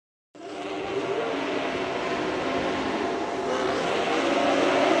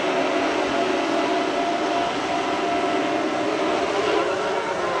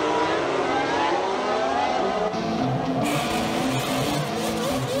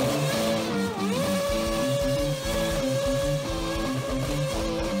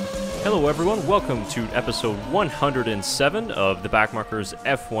Hello everyone, welcome to episode 107 of the BackMarkers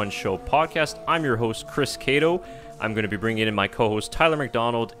F1 Show podcast. I'm your host, Chris Cato. I'm going to be bringing in my co-host, Tyler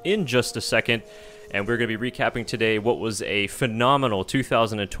McDonald, in just a second. And we're going to be recapping today what was a phenomenal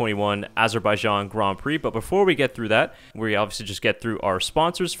 2021 Azerbaijan Grand Prix. But before we get through that, we obviously just get through our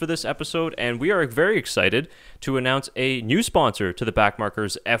sponsors for this episode. And we are very excited to announce a new sponsor to the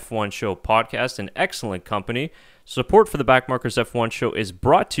BackMarkers F1 Show podcast, an excellent company. Support for the BackMarkers F1 Show is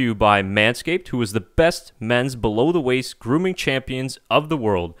brought to you by Manscaped, who is the best men's below-the-waist grooming champions of the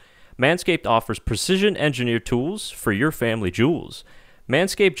world. Manscaped offers precision-engineered tools for your family jewels.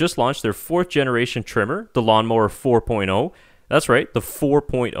 Manscaped just launched their 4th-generation trimmer, the Lawnmower 4.0. That's right, the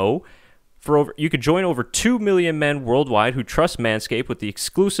 4.0. You could join over 2 million men worldwide who trust Manscaped with the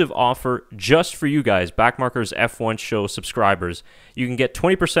exclusive offer just for you guys, BackMarkers F1 Show subscribers. You can get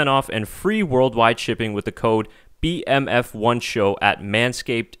 20% off and free worldwide shipping with the code BMF1Show at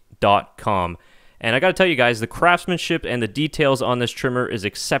manscaped.com. And I got to tell you guys, the craftsmanship and the details on this trimmer is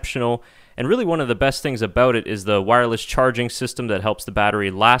exceptional. And really one of the best things about it is the wireless charging system that helps the battery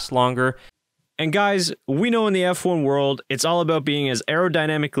last longer. And guys, we know in the F1 world, it's all about being as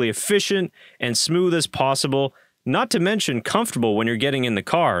aerodynamically efficient and smooth as possible, not to mention comfortable when you're getting in the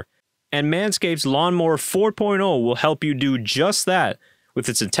car. And Manscaped's Lawnmower 4.0 will help you do just that with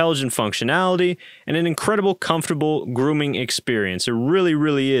its intelligent functionality and an incredible comfortable grooming experience. It really,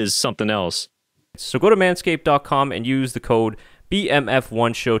 really is something else. So go to manscaped.com and use the code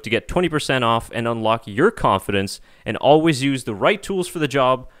BMF1Show to get 20% off and unlock your confidence, and always use the right tools for the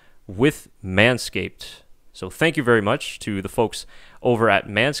job with Manscaped. So thank you very much to the folks over at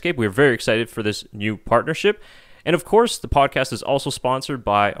Manscaped. We're very excited for this new partnership. And of course, the podcast is also sponsored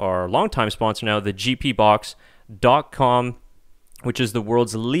by our longtime sponsor now, the GPBox.com, which is the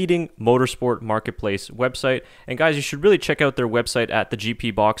world's leading motorsport marketplace website. And guys, you should really check out their website at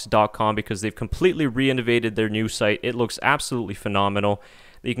thegpbox.com because they've completely renovated their new site. It looks absolutely phenomenal.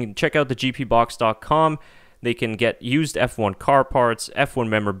 You can check out thegpbox.com. They can get used F1 car parts, F1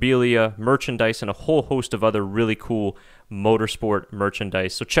 memorabilia, merchandise, and a whole host of other really cool motorsport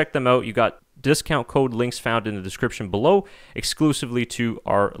merchandise. So check them out. You got discount code links found in the description below, exclusively to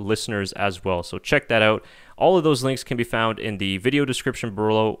our listeners as well. So check that out. All of those links can be found in the video description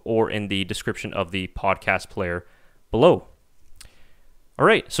below or in the description of the podcast player below. All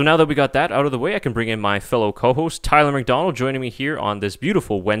right, so now that we got that out of the way, I can bring in my fellow co-host, Tyler McDonald, joining me here on this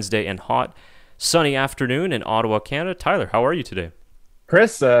beautiful Wednesday and hot, sunny afternoon in Ottawa, Canada. Tyler, how are you today?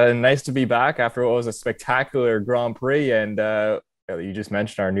 Chris, nice to be back after what was a spectacular Grand Prix. And you just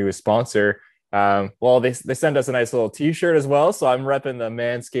mentioned our newest sponsor. They sent us a nice little t-shirt as well. So I'm repping the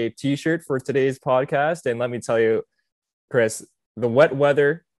Manscaped t-shirt for today's podcast. And let me tell you, Chris, the wet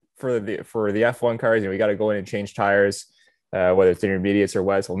weather for the F1 cars, we got to go in and change tires, whether it's intermediates or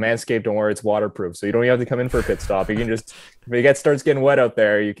wets. Well, Manscaped, don't worry, it's waterproof. So you don't even have to come in for a pit stop. You can just, if it starts getting wet out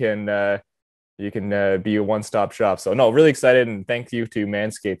there, you can be a one-stop shop. So no, really excited, and thank you to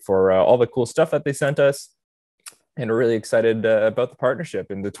Manscaped for all the cool stuff that they sent us. And we're really excited about the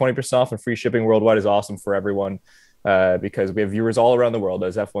partnership, and the 20% off and free shipping worldwide is awesome for everyone because we have viewers all around the world,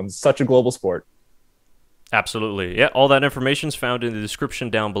 as F1's such a global sport. Absolutely. Yeah, all that information is found in the description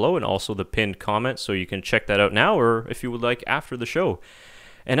down below and also the pinned comment, so you can check that out now or if you would like after the show.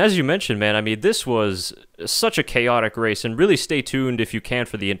 And as you mentioned, man, I mean, this was such a chaotic race, and really stay tuned if you can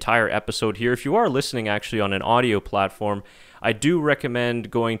for the entire episode here. If you are listening actually on an audio platform, I do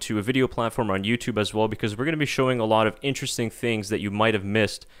recommend going to a video platform on YouTube as well, because we're going to be showing a lot of interesting things that you might have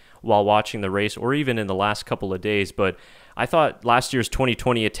missed while watching the race or even in the last couple of days. But I thought last year's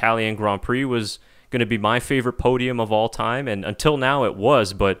 2020 Italian Grand Prix was going to be my favorite podium of all time, and until now it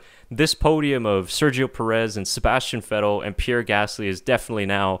was, but this podium of Sergio Perez and Sebastian Vettel and Pierre Gasly is definitely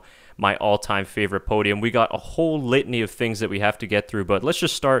now my all-time favorite podium. We got a whole litany of things that we have to get through, but let's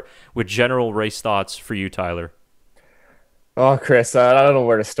just start with general race thoughts for you, Tyler. Oh, Chris, I don't know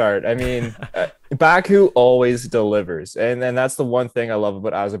where to start. I mean, Baku always delivers, and that's the one thing I love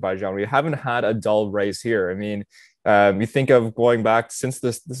about Azerbaijan. We haven't had a dull race here. I mean, you think of going back since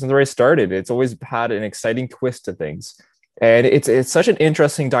the race started, it's always had an exciting twist to things. And it's such an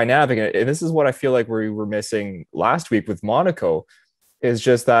interesting dynamic. And this is what I feel like we were missing last week with Monaco, is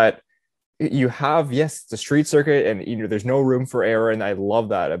just that you have, yes, the street circuit, and there's no room for error. And I love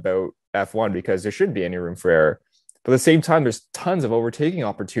that about F1 because there shouldn't be any room for error. But at the same time, there's tons of overtaking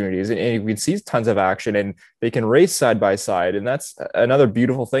opportunities, and we see tons of action, and they can race side by side. And that's another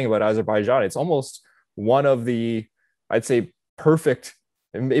beautiful thing about Azerbaijan. It's almost one of the, I'd say, perfect,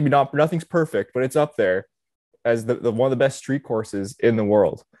 and maybe nothing's perfect, but it's up there as the one of the best street courses in the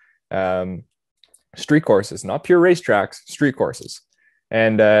world. Street courses, not pure racetracks, street courses.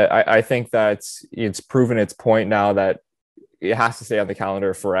 And I think that it's proven its point now that it has to stay on the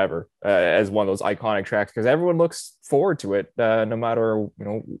calendar forever as one of those iconic tracks because everyone looks forward to it no matter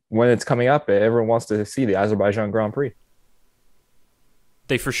when it's coming up. Everyone wants to see the Azerbaijan Grand Prix.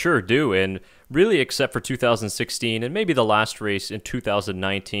 They for sure do, and really except for 2016 and maybe the last race in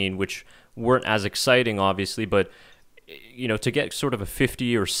 2019, which weren't as exciting, obviously, but to get sort of a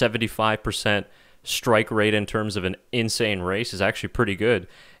 50 or 75% strike rate in terms of an insane race is actually pretty good.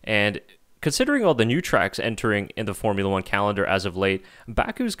 And considering all the new tracks entering in the Formula One calendar as of late,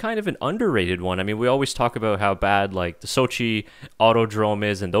 Baku's kind of an underrated one. I mean, we always talk about how bad like the Sochi Autodrome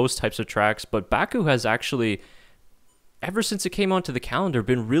is and those types of tracks, but Baku has actually, ever since it came onto the calendar,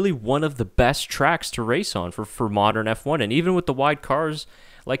 been really one of the best tracks to race on for modern F1. And even with the wide cars,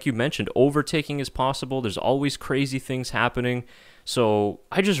 like you mentioned, overtaking is possible. There's always crazy things happening. So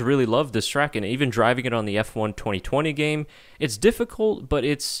I just really love this track, and even driving it on the F1 2020 game, it's difficult, but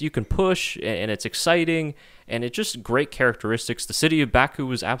you can push, and it's exciting, and it's just great characteristics. The city of Baku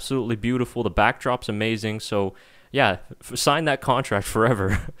was absolutely beautiful. The backdrop's amazing. So yeah, sign that contract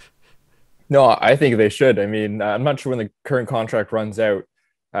forever. No, I think they should. I mean, I'm not sure when the current contract runs out,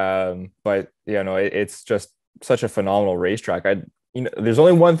 but it's just such a phenomenal racetrack. There's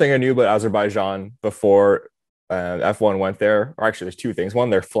only one thing I knew about Azerbaijan before F1 went there, or actually there's two things. One,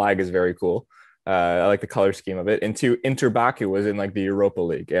 their flag is very cool. I like the color scheme of it. And two, Inter Baku was in like the Europa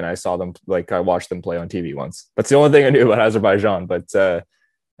League, and I saw them, like I watched them play on TV once. That's the only thing I knew about Azerbaijan. But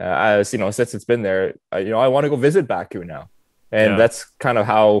as since it's been there, I want to go visit Baku now. And that's kind of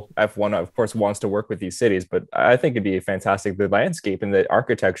how F1, of course, wants to work with these cities. But I think it'd be fantastic. The landscape and the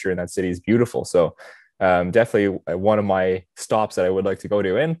architecture in that city is beautiful. So definitely one of my stops that I would like to go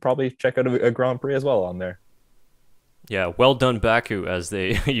to, and probably check out a Grand Prix as well on there. Yeah, well done, Baku, as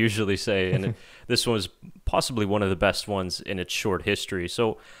they usually say. And this was possibly one of the best ones in its short history.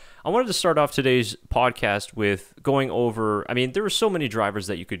 So I wanted to start off today's podcast with going over, I mean, there were so many drivers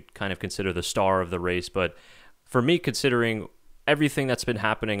that you could kind of consider the star of the race. But for me, considering everything that's been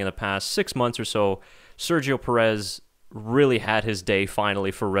happening in the past 6 months or so, Sergio Perez really had his day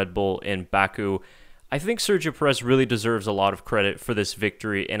finally for Red Bull in Baku. I think Sergio Perez really deserves a lot of credit for this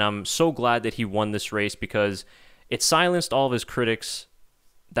victory, and I'm so glad that he won this race because it silenced all of his critics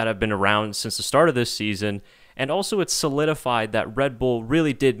that have been around since the start of this season, and also it solidified that Red Bull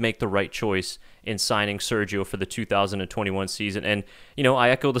really did make the right choice in signing Sergio for the 2021 season. And, I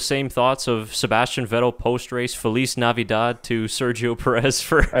echo the same thoughts of Sebastian Vettel post-race, Feliz Navidad to Sergio Perez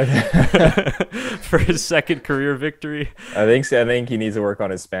for for his second career victory. I think he needs to work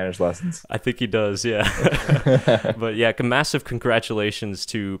on his Spanish lessons. I think he does, yeah. But yeah, massive congratulations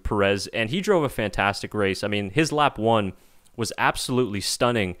to Perez, and he drove a fantastic race. I mean, his lap one was absolutely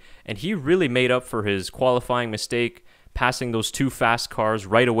stunning, and he really made up for his qualifying mistake, passing those two fast cars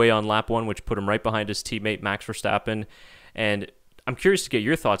right away on lap one, which put him right behind his teammate Max Verstappen. And I'm curious to get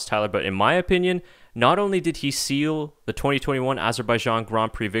your thoughts, Tyler, but in my opinion, not only did he seal the 2021 Azerbaijan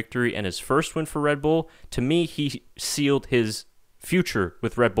Grand Prix victory and his first win for Red Bull, to me, he sealed his future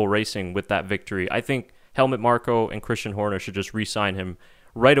with Red Bull Racing with that victory. I think Helmut Marko and Christian Horner should just re-sign him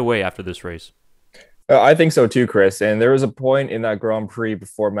right away after this race. I think so too, Chris. And there was a point in that Grand Prix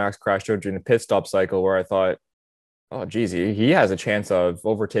before Max crashed out during the pit stop cycle where I thought, oh, geez, he has a chance of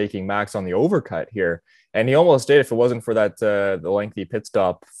overtaking Max on the overcut here. And he almost did if it wasn't for that the lengthy pit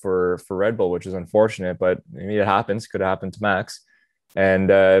stop for Red Bull, which is unfortunate, but I mean, it happens. Could happen to Max. And,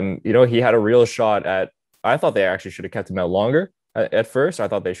 he had a real shot at, I thought they actually should have kept him out longer at first. I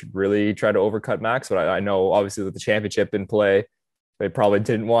thought they should really try to overcut Max, but I know obviously with the championship in play, they probably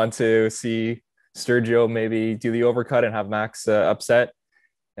didn't want to see Sergio maybe do the overcut and have Max upset.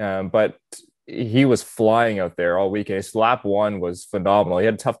 But he was flying out there all weekend. His lap one was phenomenal. He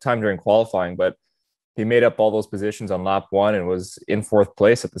had a tough time during qualifying, but he made up all those positions on lap one and was in fourth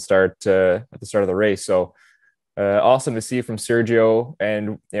place at the start of the race. So awesome to see from Sergio.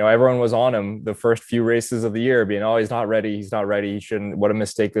 And everyone was on him the first few races of the year, being, oh, he's not ready, he shouldn't. What a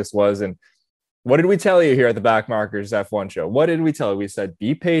mistake this was. And what did we tell you here at the BackMarkers F1 show? What did we tell you? We said,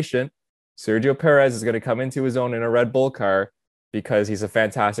 be patient. Sergio Perez is going to come into his own in a Red Bull car because he's a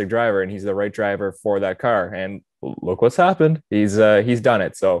fantastic driver and he's the right driver for that car. And look what's happened. He's done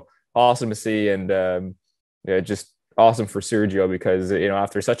it. So awesome to see, and just awesome for Sergio because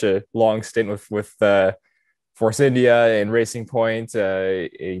after such a long stint with Force India and Racing Point,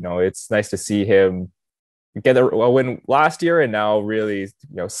 it's nice to see him get a win last year and now really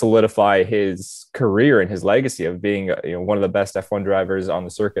solidify his career and his legacy of being one of the best F1 drivers on the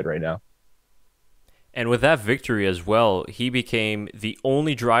circuit right now. And with that victory as well, he became the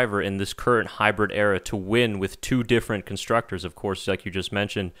only driver in this current hybrid era to win with two different constructors. Of course, like you just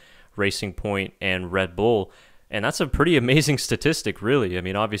mentioned, Racing Point and Red Bull. And that's a pretty amazing statistic, really. I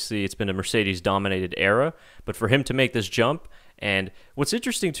mean, obviously, it's been a Mercedes-dominated era, but for him to make this jump, and what's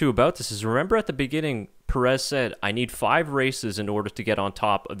interesting, too, about this is, remember at the beginning, Perez said, I need 5 races in order to get on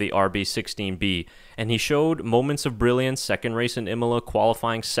top of the RB16B. And he showed moments of brilliance, second race in Imola,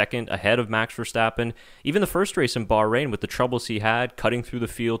 qualifying second ahead of Max Verstappen. Even the first race in Bahrain with the troubles he had, cutting through the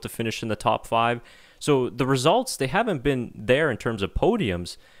field to finish in the top 5. So the results, they haven't been there in terms of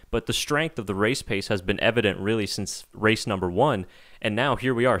podiums, but the strength of the race pace has been evident really since race number 1. And now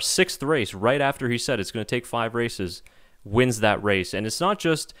here we are, 6th race, right after he said it's going to take 5 races, wins that race. And it's not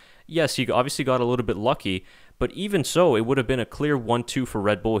just, yes, he obviously got a little bit lucky, but even so, it would have been a clear 1-2 for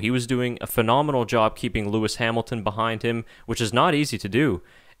Red Bull. He was doing a phenomenal job keeping Lewis Hamilton behind him, which is not easy to do.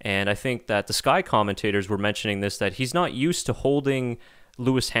 And I think that the Sky commentators were mentioning this, that he's not used to holding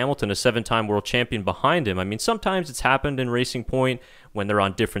Lewis Hamilton, a 7-time world champion, behind him. I mean, sometimes it's happened in Racing Point when they're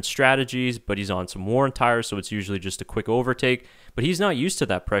on different strategies, but he's on some worn tires, so it's usually just a quick overtake. But he's not used to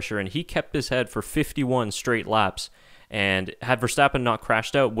that pressure, and he kept his head for 51 straight laps. And had Verstappen not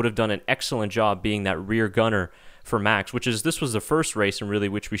crashed out, would have done an excellent job being that rear gunner for Max, this was the first race, and really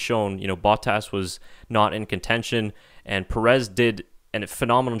which we shown, Bottas was not in contention, and Perez did a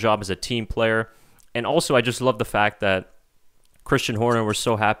phenomenal job as a team player. And also, I just love the fact that Christian Horner was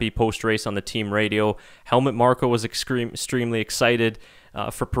so happy post-race on the team radio. Helmut Marko was extremely excited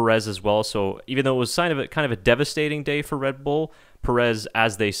for Perez as well. So even though it was kind of a devastating day for Red Bull, Perez,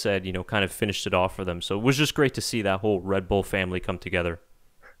 as they said, kind of finished it off for them. So it was just great to see that whole Red Bull family come together.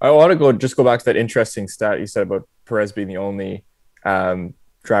 I want to go back to that interesting stat you said about Perez being the only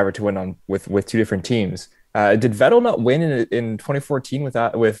driver to win on with 2 different teams. Did Vettel not win in 2014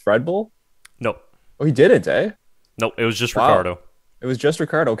 with Red Bull? No. Oh, he didn't, eh? Nope, it was just Wow. Ricardo. It was just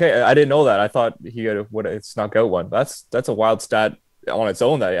Ricardo. Okay, I didn't know that. I thought he would have snuck out one. That's a wild stat on its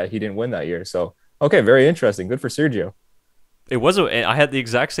own that he didn't win that year. So, okay, very interesting. Good for Sergio. It was. I had the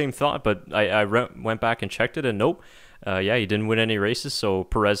exact same thought, but I went back and checked it, and nope. Yeah, he didn't win any races, so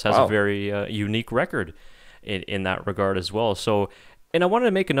Perez has a very unique record in that regard as well. So, and I wanted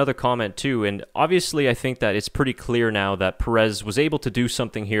to make another comment too, and obviously I think that it's pretty clear now that Perez was able to do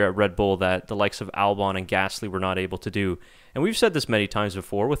something here at Red Bull that the likes of Albon and Gasly were not able to do. And we've said this many times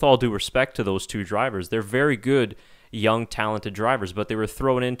before, with all due respect to those 2 drivers. They're very good, young, talented drivers, but they were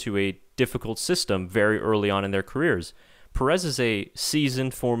thrown into a difficult system very early on in their careers. Perez is a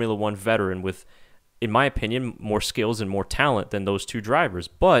seasoned Formula One veteran with, in my opinion, more skills and more talent than those 2 drivers.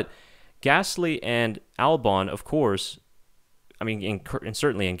 But Gasly and Albon, of course, I mean, and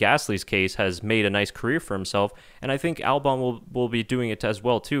certainly in Gasly's case, has made a nice career for himself, and I think Albon will be doing it as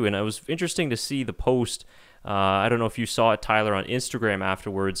well too. And it was interesting to see the post. I don't know if you saw it, Tyler, on Instagram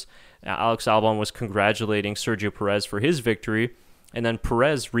afterwards. Alex Albon was congratulating Sergio Perez for his victory, and then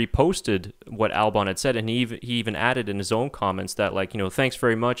Perez reposted what Albon had said, and he even added in his own comments that, thanks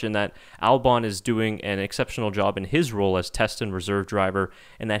very much, and that Albon is doing an exceptional job in his role as test and reserve driver,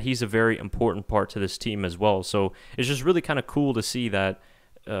 and that he's a very important part to this team as well. So it's just really kind of cool to see that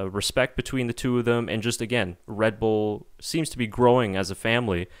respect between the 2 of them, and just, again, Red Bull seems to be growing as a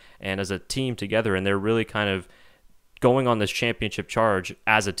family and as a team together, and they're really kind of going on this championship charge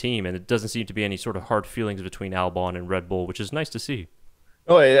as a team, and it doesn't seem to be any sort of hard feelings between Albon and Red Bull, which is nice to see.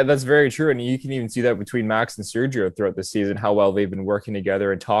 Oh, yeah, that's very true, and you can even see that between Max and Sergio throughout the season, how well they've been working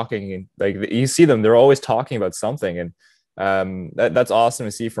together and talking, and you see them, they're always talking about something, and that's awesome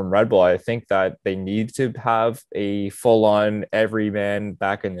to see from Red Bull. I think that they need to have a full-on everyman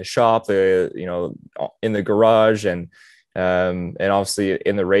back in the shop, in the garage, and obviously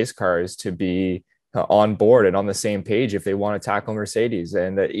in the race cars to be on board and on the same page if they want to tackle Mercedes.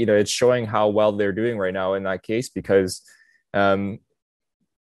 And it's showing how well they're doing right now in that case, because they're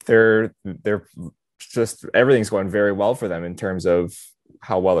just, everything's going very well for them in terms of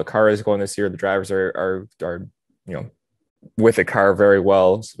how well the car is going this year. The drivers are with the car very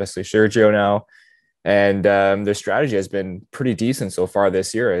well, especially Sergio now. And their strategy has been pretty decent so far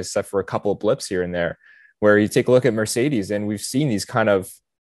this year, except for a couple of blips here and there, where you take a look at Mercedes and we've seen these kind of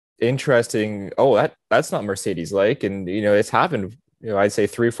interesting, that's not Mercedes like, and it's happened, I'd say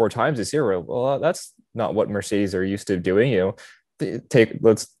 3 or 4 times this year where, well, that's not what Mercedes are used to doing.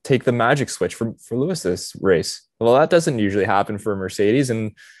 Let's take the magic switch for Lewis this race. Well, that doesn't usually happen for Mercedes,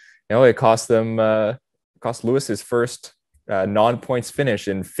 and it cost Lewis his first non-points finish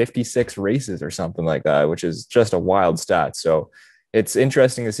in 56 races or something like that, which is just a wild stat. So it's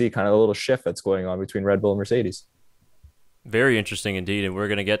interesting to see kind of a little shift that's going on between Red Bull and Mercedes. Very interesting indeed, and we're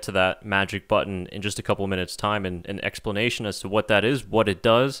going to get to that magic button in just a couple of minutes' time and an explanation as to what that is, what it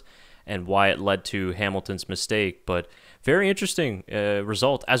does, and why it led to Hamilton's mistake. But very interesting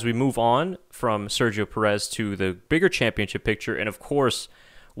result as we move on from Sergio Perez to the bigger championship picture, and of course,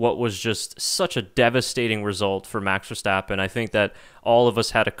 what was just such a devastating result for Max Verstappen. I think that all of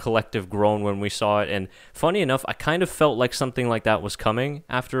us had a collective groan when we saw it, and funny enough, I kind of felt like something like that was coming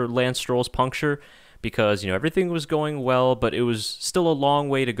after Lance Stroll's puncture, because everything was going well, but it was still a long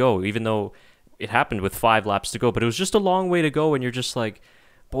way to go, even though it happened with 5 laps to go. But it was just a long way to go, and you're just like,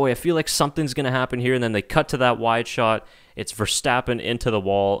 boy, I feel like something's going to happen here. And then they cut to that wide shot. It's Verstappen into the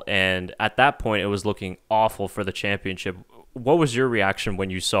wall, and at that point, it was looking awful for the championship. What was your reaction when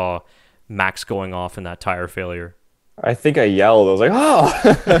you saw Max going off in that tire failure? I think I yelled. I was like,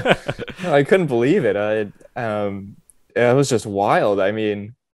 "Oh!" I couldn't believe it. It was just wild. I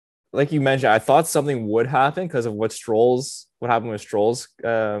mean, like you mentioned, I thought something would happen because of what happened with Stroll's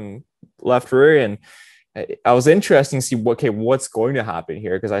left rear, and I was interested to see what's going to happen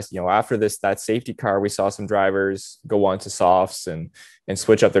here, because after that safety car, we saw some drivers go on to softs and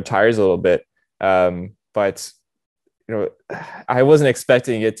switch up their tires a little bit, but I wasn't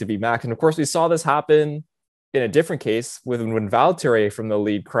expecting it to be Max, and of course we saw this happen in a different case when Valtteri from the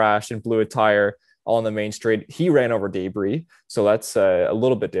lead crashed and blew a tire all in the main straight. He ran over debris, so that's a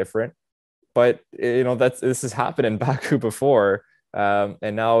little bit different. But this has happened in Baku before,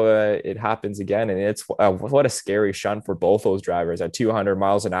 and now it happens again. And it's what a scary shunt for both those drivers at 200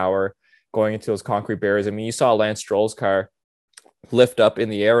 miles an hour going into those concrete barriers. I mean, you saw Lance Stroll's car lift up in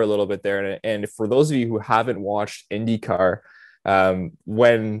the air a little bit there. And for those of you who haven't watched IndyCar,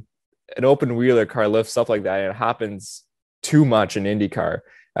 when an open wheeler car lifts up like that, and it happens too much in IndyCar,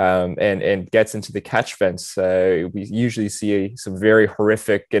 and gets into the catch fence, we usually see some very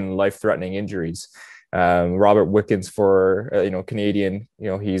horrific and life-threatening injuries. Robert Wickens, for Canadian,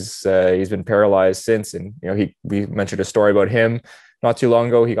 he's been paralyzed since, and we mentioned a story about him not too long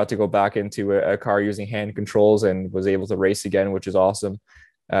ago. He got to go back into a car using hand controls and was able to race again, which is awesome.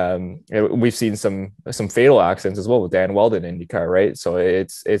 We've seen some fatal accidents as well with Dan Weldon in IndyCar, right? So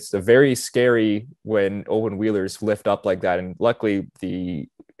it's a very scary when open wheelers lift up like that. And luckily, the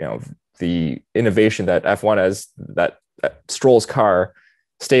innovation that F1 has, that Stroll's car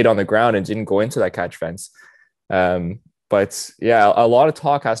stayed on the ground and didn't go into that catch fence. But yeah, a lot of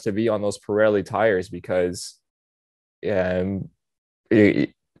talk has to be on those Pirelli tires, because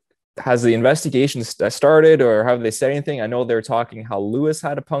has the investigation started, or have they said anything? I know they're talking how Lewis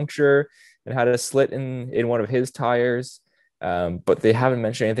had a puncture and had a slit in one of his tires, but they haven't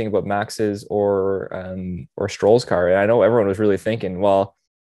mentioned anything about Max's or Stroll's car. And I know everyone was really thinking, well,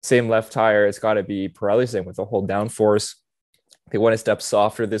 same left tire, it's got to be Pirelli's thing with the whole downforce. They went a step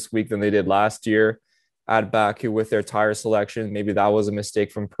softer this week than they did last year at Baku with their tire selection. Maybe that was a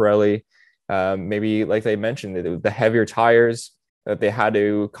mistake from Pirelli. Maybe, like they mentioned, the heavier tires, that they had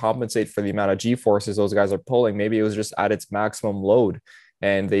to compensate for the amount of G-forces those guys are pulling. Maybe it was just at its maximum load,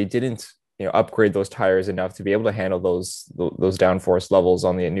 and they didn't upgrade those tires enough to be able to handle those downforce levels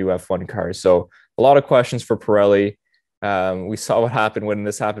on the new F1 cars. So a lot of questions for Pirelli. We saw what happened when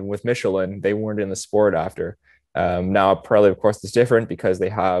this happened with Michelin. They weren't in the sport after. Now Pirelli, of course, is different because they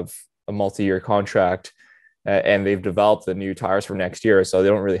have a multi-year contract, and they've developed the new tires for next year. So they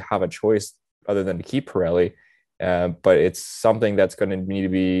don't really have a choice other than to keep Pirelli. But it's something that's going to need to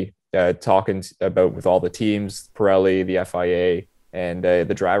be talking about with all the teams, Pirelli, the FIA, and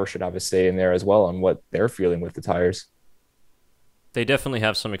the driver should have a say in there as well on what they're feeling with the tires. They definitely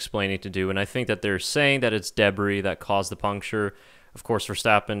have some explaining to do, and I think that they're saying that it's debris that caused the puncture. Of course,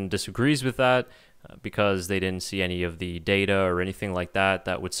 Verstappen disagrees with that because they didn't see any of the data or anything like that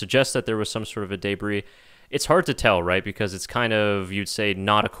that would suggest that there was some sort of a debris. It's hard to tell, right? Because it's kind of, you'd say,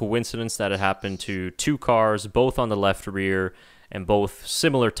 not a coincidence that it happened to two cars, both on the left rear, and both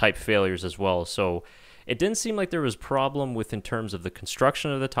similar type failures as well. So it didn't seem like there was a problem with in terms of the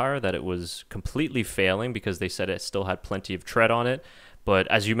construction of the tire, that it was completely failing, because they said it still had plenty of tread on it. But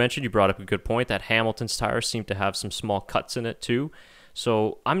as you mentioned, you brought up a good point, that Hamilton's tire seemed to have some small cuts in it too.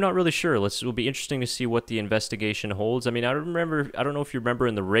 So I'm not really sure. It'll be interesting to see what the investigation holds. I mean, I don't know if you remember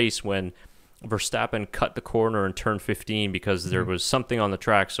in the race when Verstappen cut the corner in turn 15 because there was something on the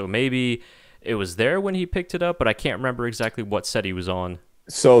track. So maybe it was there when he picked it up, but I can't remember exactly what set he was on.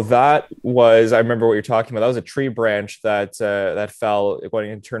 So that was, I remember what you're talking about. That was a tree branch that fell going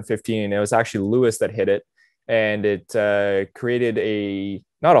into turn 15. It was actually Lewis that hit it, and it created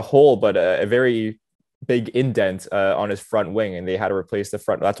not a hole, but a very big indent on his front wing, and they had to replace the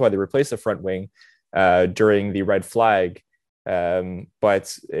front. That's why they replaced the front wing during the red flag.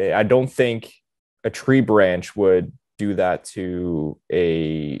 But I don't think a tree branch would do that to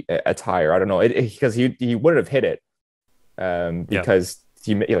a tire. I don't know, because he wouldn't have hit it, because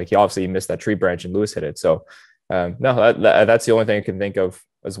he obviously missed that tree branch and Lewis hit it. So no, that's the only thing I can think of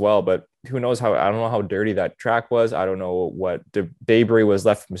as well. But who knows how? I don't know how dirty that track was. I don't know what debris was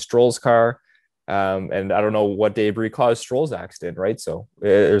left from Stroll's car, and I don't know what debris caused Stroll's accident. Right, so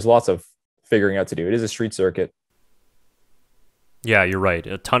there's lots of figuring out to do. It is a street circuit. Yeah, you're right.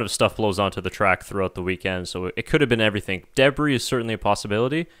 A ton of stuff blows onto the track throughout the weekend, so it could have been everything. Debris is certainly a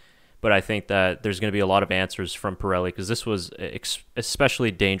possibility, but I think that there's going to be a lot of answers from Pirelli, because this was an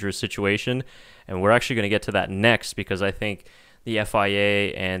especially dangerous situation, and we're actually going to get to that next, because I think the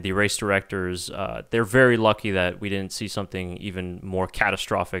FIA and the race directors, they're very lucky that we didn't see something even more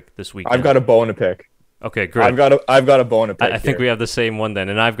catastrophic this weekend. I've got a bone to pick. Okay, great. I've got a bone to pick. I think we have the same one then,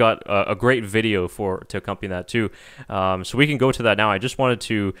 and I've got a great video to accompany that too. So we can go to that now. I just wanted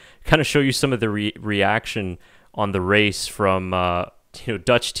to kind of show you some of the reaction on the race from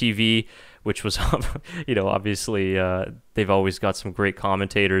Dutch TV, which was obviously they've always got some great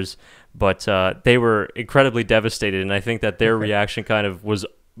commentators, but they were incredibly devastated, and I think that their reaction kind of was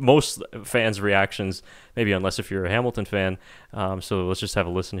most fans' reactions, maybe unless if you're a Hamilton fan. So let's just have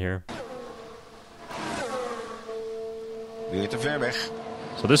a listen here.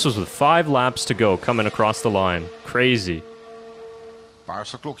 So this was with 5 laps to go, coming across the line. Crazy.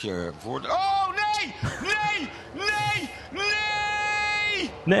 Paarse klokje voor. Oh nee! Nee! Nee!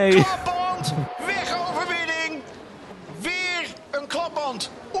 Nee! Nee! Klapband! Wegoverwinning! Weer een klapband!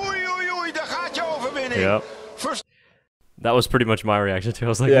 Oei oei oei, daar gaat je overwinning! Yep. That was pretty much my reaction too. I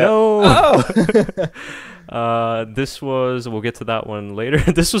was like, yeah. no! Oh! This was, we'll get to that one later.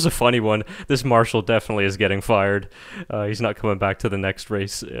 This was a funny one. This Marshall definitely is getting fired. He's not coming back to the next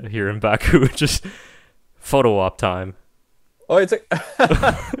race here in Baku. Just photo op time. Oh, it's like...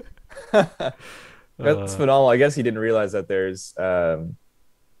 That's phenomenal. I guess he didn't realize that there's F1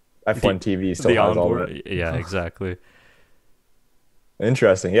 TV still has all that. Yeah, exactly.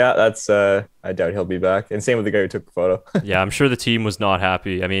 Interesting. Yeah, that's I doubt he'll be back. And same with the guy who took the photo. Yeah, I'm sure the team was not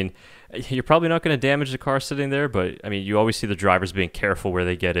happy. I mean, you're probably not going to damage the car sitting there, but I mean, you always see the drivers being careful where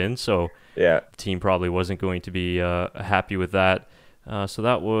they get in. So yeah, the team probably wasn't going to be happy with that. So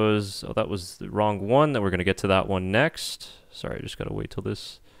that was the wrong one. Then we're going to get to that one next. Sorry, I just got to wait till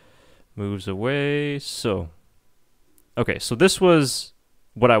this moves away. So, okay, so this was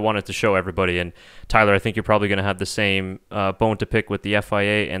what I wanted to show everybody. And Tyler, I think you're probably going to have the same bone to pick with the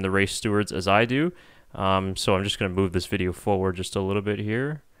FIA and the race stewards as I do. So I'm just going to move this video forward just a little bit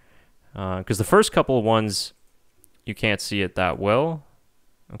here, because the first couple of ones you can't see it that well.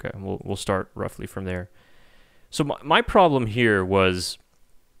 Okay, we'll start roughly from there. So my problem here was,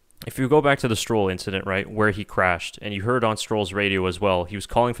 if you go back to the Stroll incident, right, where he crashed, and you heard on Stroll's radio as well, he was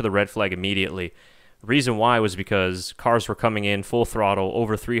calling for the red flag immediately. Reason why was because cars were coming in full throttle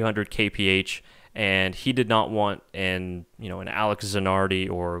over 300 kph, and he did not want an Alex Zanardi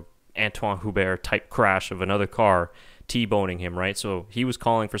or Antoine Hubert type crash of another car T-boning him, right? So he was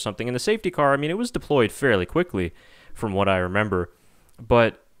calling for something in the safety car. I mean, it was deployed fairly quickly from what I remember,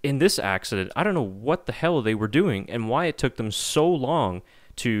 but in this accident, I don't know what the hell they were doing and why it took them so long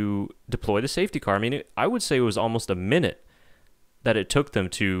to deploy the safety car. I mean, I would say it was almost a minute that it took them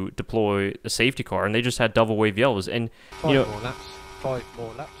to deploy the safety car, and they just had double wave yellows. And Five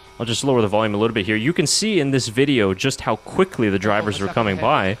more laps. I'll just lower the volume a little bit here. You can see in this video just how quickly the drivers were coming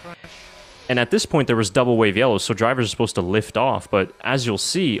by. And at this point, there was double wave yellows, so drivers are supposed to lift off. But as you'll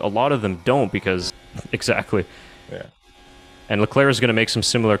see, a lot of them don't, because exactly. Yeah. And Leclerc is going to make some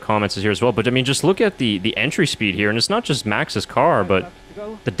similar comments here as well. But I mean, just look at the entry speed here, and it's not just Max's car, but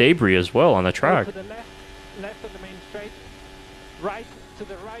the debris as well on the track. To the left of the main straight, right to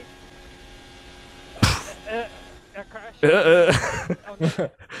the right. A crash.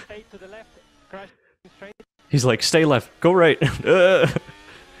 Stay to the left, crash straight. He's like, stay left, go right.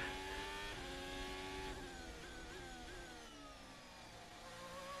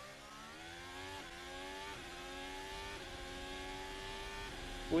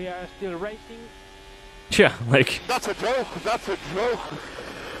 We are still racing. Yeah, like... That's a joke, that's a joke.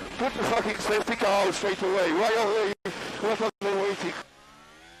 Put the fucking safety car out straight away. Why are they waiting?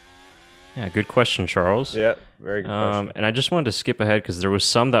 Yeah, good question, Charles. Yeah, very good question. And I just wanted to skip ahead because there was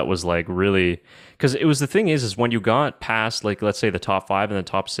some that was like really... Because it was, the thing is when you got past, like, let's say the top 5 and the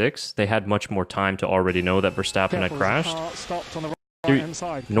top 6, they had much more time to already know that Verstappen had crashed.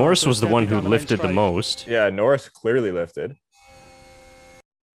 Norris was the one who lifted the most. Yeah, Norris clearly lifted.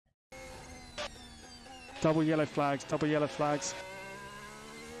 Double yellow flags, double yellow flags.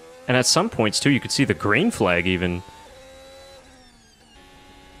 And at some points, too, you could see the green flag even.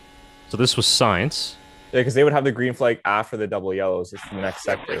 So this was Sainz. Yeah, because they would have the green flag after the double yellows. It's the next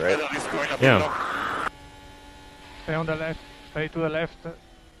sector, right? Yeah. Stay on the left. Stay to the left.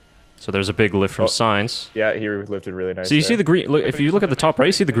 So there's a big lift from Sainz. Yeah, he lifted really nice. So you see the green. Look, if you look at the top right,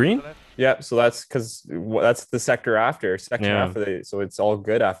 you see the green? Yeah, so that's because that's the sector after. So it's all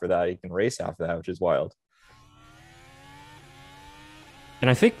good after that. You can race after that, which is wild. And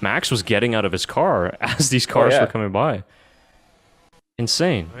I think Max was getting out of his car as these cars were coming by.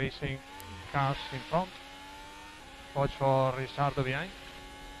 Insane. Racing cars in front. Watch for Ricciardo behind.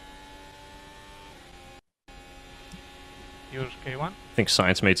 Use K1. I think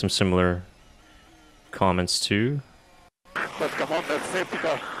Sainz made some similar comments too. But come on, that's safety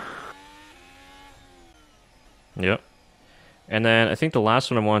car. Yep. And then I think the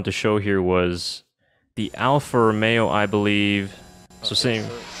last one I wanted to show here was the Alfa Romeo, I believe. So same.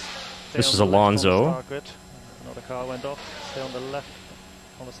 This is Alonso. Another car went off. Stay on the left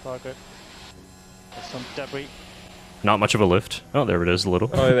on the star grid. There's some debris. Not much of a lift. Oh, there it is, a little.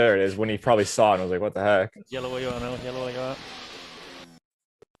 Oh, there it is. When he probably saw it, and was like, "What the heck?" Yellow where you are now. Yellow where you are.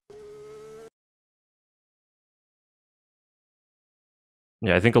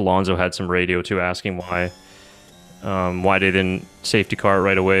 Yeah, I think Alonso had some radio too, asking why they didn't safety car it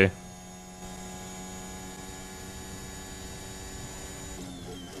right away.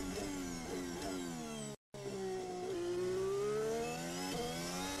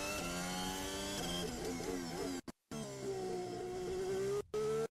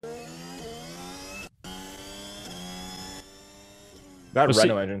 That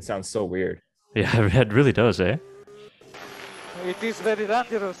Renault engine sounds so weird. Yeah, it really does, eh? It is very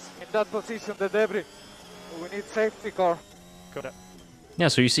dangerous in that position, the debris. We need safety car. Got it. Yeah,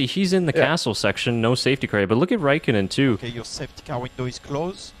 so you see he's in the castle section, no safety car, but look at Raikkonen too. Okay, your safety car window is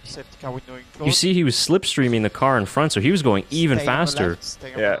closed. Safety car window is closed. You see he was slipstreaming the car in front, so he was going even faster.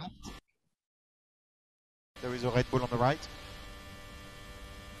 Yeah. There is a Red Bull on the right.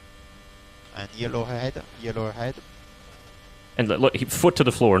 And yellow ahead, yellow ahead. And look, foot to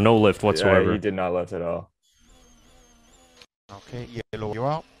the floor, no lift whatsoever. Yeah, he did not lift at all. Okay, yellow you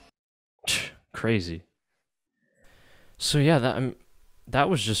are. Crazy. So yeah, that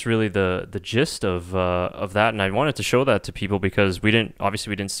was just really the gist of that, and I wanted to show that to people because we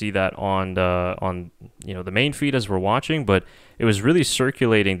didn't see that on the main feed as we're watching, but it was really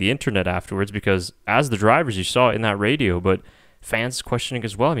circulating the internet afterwards because as the drivers you saw it in that radio, but fans questioning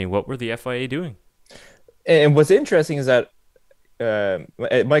as well. I mean, what were the FIA doing? And what's interesting is that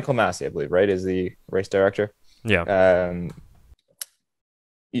Michael Massey, I believe, right, is the race director. Yeah.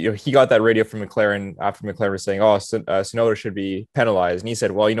 He got that radio from McLaren after McLaren was saying, "Oh, Tsunoda should be penalized," and he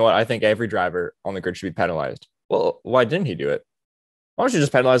said, "Well, you know what? I think every driver on the grid should be penalized." Well, why didn't he do it? Why don't you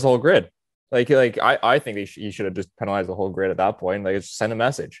just penalize the whole grid? I think he should have just penalized the whole grid at that point. Like, just send a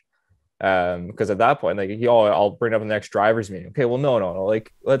message, because at that point, I'll bring it up in the next drivers meeting. Okay, well, no.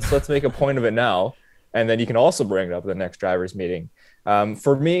 Like, let's make a point of it now, and then you can also bring it up in the next drivers meeting.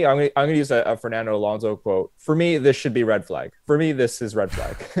 For me, I'm gonna use a Fernando Alonso quote. For me, this should be red flag. For me, this is red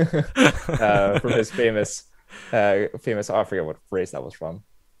flag. From his famous. I forget what race that was from.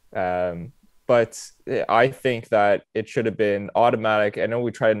 But I think that it should have been automatic. I know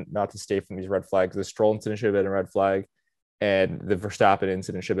we tried not to stay from these red flags. The Stroll incident should have been a red flag, and the Verstappen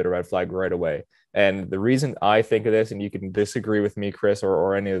incident should have been a red flag right away. And the reason I think of this, and you can disagree with me, Chris,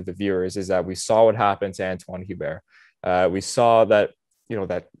 or any of the viewers, is that we saw what happened to Antoine Hubert. We saw that,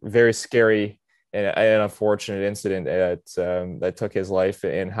 that very scary and unfortunate incident that took his life,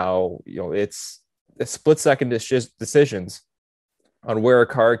 and how, it's split-second decisions on where a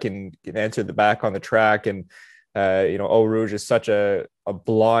car can enter the back on the track. And, Eau Rouge is such a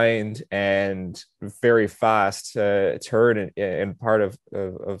blind and very fast turn in part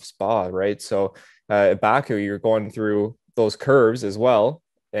of Spa, right? So at Baku, you're going through those curves as well,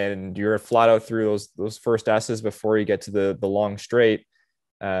 and you're flat out through those first S's before you get to the long straight.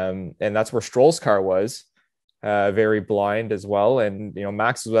 And that's where Stroll's car was, very blind as well. And,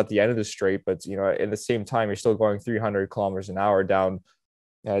 Max was at the end of the straight, but, at the same time, you're still going 300 kilometers an hour down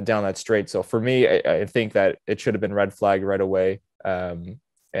that straight. So for me, I think that it should have been red flag right away. And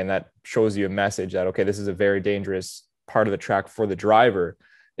that shows you a message that, okay, this is a very dangerous part of the track for the driver.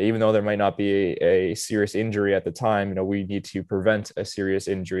 Even though there might not be a serious injury at the time, we need to prevent a serious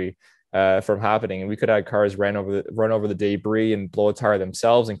injury from happening. And we could have cars run over the debris and blow a tire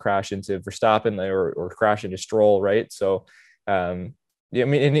themselves and crash into Verstappen or crash into Stroll, right? So, and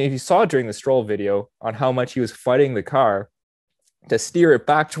if you saw during the Stroll video on how much he was fighting the car to steer it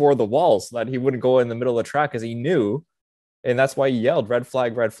back toward the wall so that he wouldn't go in the middle of the track, because he knew, and that's why he yelled red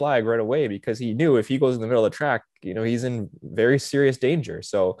flag right away, because he knew if he goes in the middle of the track, he's in very serious danger.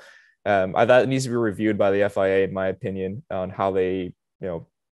 So That needs to be reviewed by the FIA, in my opinion, on how they,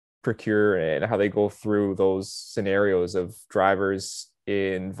 procure and how they go through those scenarios of drivers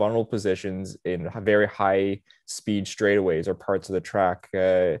in vulnerable positions in very high speed straightaways or parts of the track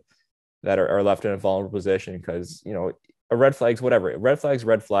that are left in a vulnerable position. Because a red flag's whatever, red flag's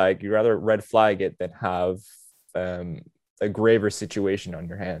red flag. You'd rather red flag it than have a graver situation on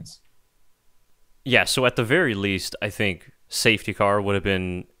your hands. Yeah, so at the very least, I think safety car would have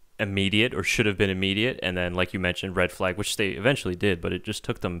been immediate, or should have been immediate, and then, like you mentioned, red flag, which they eventually did, but it just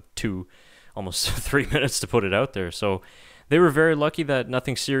took them almost 3 minutes to put it out there. So they were very lucky that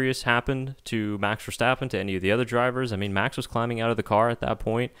nothing serious happened to Max Verstappen, to any of the other drivers. I mean, Max was climbing out of the car at that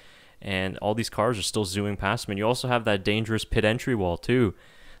point, and all these cars are still zooming past him. And you also have that dangerous pit entry wall too,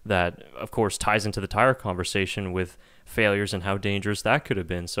 that of course ties into the tire conversation with failures and how dangerous that could have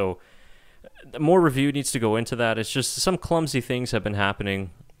been. So more review needs to go into that. It's just some clumsy things have been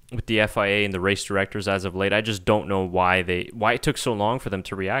happening with the FIA and the race directors as of late. I just don't know why it took so long for them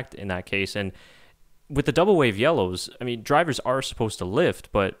to react in that case. And with the double wave yellows, I mean, drivers are supposed to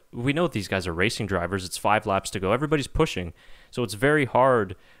lift, but we know these guys are racing drivers. It's 5 laps to go. Everybody's pushing. So it's very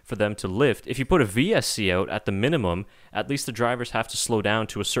hard for them to lift. If you put a VSC out at the minimum, at least the drivers have to slow down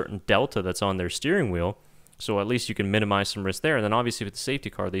to a certain delta that's on their steering wheel. So at least you can minimize some risk there. And then obviously with the safety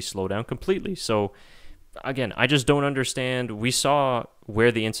car, they slow down completely. So again, I just don't understand. We saw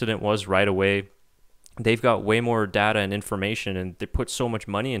where the incident was right away. They've got way more data and information, and they put so much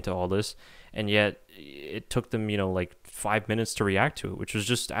money into all this, and yet it took them, like 5 minutes to react to it, which was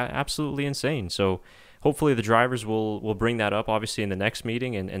just absolutely insane. So hopefully the drivers will bring that up, obviously, in the next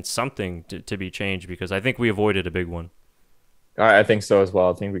meeting, and something to be changed, because I think we avoided a big one. I think so as well.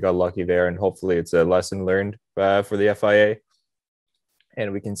 I think we got lucky there, and hopefully it's a lesson learned for the FIA,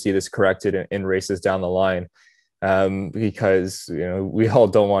 and we can see this corrected in races down the line. Because we all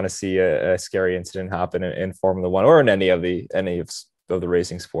don't want to see a scary incident happen in Formula One or in any of the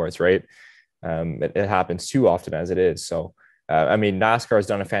racing sports, right? It happens too often as it is. So I mean, NASCAR has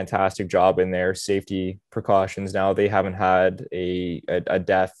done a fantastic job in their safety precautions. Now they haven't had a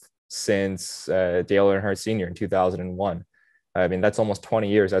death since Dale Earnhardt Sr. in 2001. I mean, that's almost 20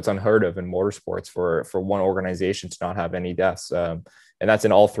 years. That's unheard of in motorsports for one organization to not have any deaths, and that's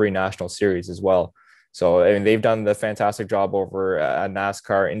in all 3 national series as well. So, I mean, they've done the fantastic job over at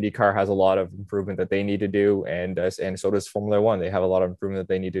NASCAR. IndyCar has a lot of improvement that they need to do, and so does Formula One. They have a lot of improvement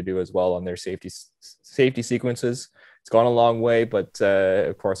that they need to do as well on their safety sequences. It's gone a long way, but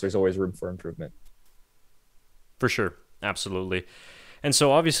of course, there's always room for improvement. For sure, absolutely. And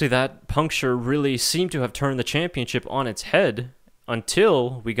so, obviously, that puncture really seemed to have turned the championship on its head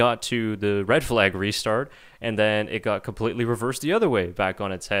until we got to the red flag restart, and then it got completely reversed the other way, back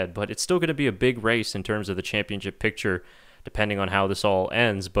on its head. But it's still going to be a big race in terms of the championship picture, depending on how this all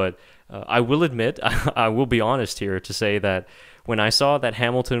ends. But I will admit, I will be honest here to say that when I saw that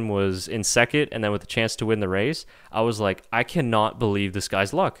Hamilton was in second and then with a chance to win the race, I was like, I cannot believe this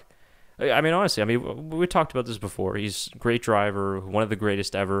guy's luck. I mean, honestly, we talked about this before. He's a great driver, one of the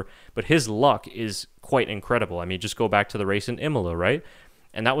greatest ever, but his luck is quite incredible. I mean, just go back to the race in Imola, right?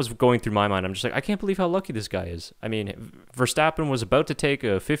 And that was going through my mind. I'm just like, I can't believe how lucky this guy is. I mean, Verstappen was about to take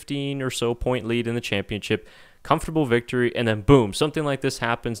a 15 or so point lead in the championship, comfortable victory, and then boom, something like this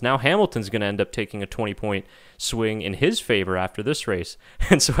happens. Now Hamilton's going to end up taking a 20-point swing in his favor after this race.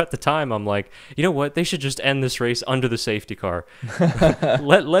 And so at the time, I'm like, you know what? They should just end this race under the safety car.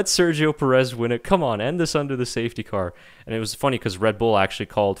 let Sergio Perez win it. Come on, end this under the safety car. And it was funny because Red Bull actually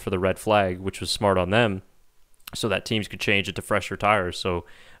called for the red flag, which was smart on them, so that teams could change it to fresher tires. So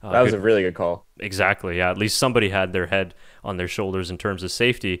that was a really good call. Exactly. Yeah, at least somebody had their head on their shoulders in terms of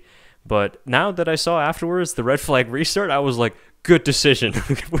safety. But now that I saw afterwards the red flag restart, I was like, good decision.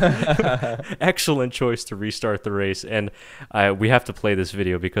 Excellent choice to restart the race. And we have to play this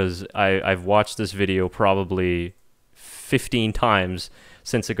video because I've watched this video probably 15 times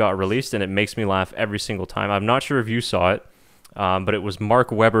since it got released, and it makes me laugh every single time. I'm not sure if you saw it, but it was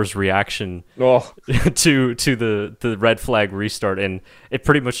Mark Webber's reaction to the red flag restart, and it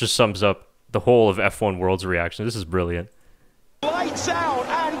pretty much just sums up the whole of F1 World's reaction. This is brilliant. Lights out,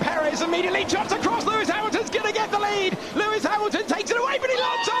 and Perez immediately jumps across. Lewis Hamilton's going to get the lead. Lewis Hamilton takes it away, but he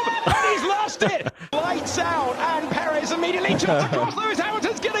lost him, and he's lost it. Lights out, and Perez immediately jumps across. Lewis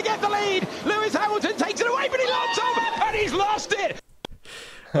Hamilton's going to get the lead. Lewis Hamilton takes it away, but he lost him, and he's lost it.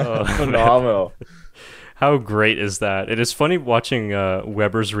 Phenomenal. How great is that? It is funny watching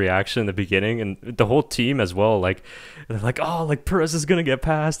Webber's reaction in the beginning, and the whole team as well. Like, they're like, oh, like Perez is gonna get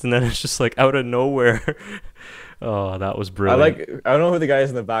past, and then it's just like out of nowhere. Oh, that was brilliant. I don't know who the guy is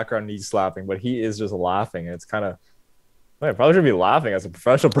in the background he's slapping, but he is just laughing. It's kind of I probably should be laughing as a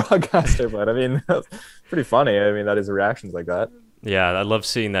professional broadcaster, but I mean, that's pretty funny. I mean, that is reactions like that. Yeah, I love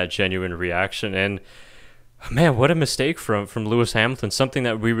seeing that genuine reaction. And man, what a mistake from Lewis Hamilton, something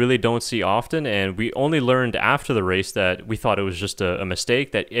that we really don't see often, and we only learned after the race that we thought it was just a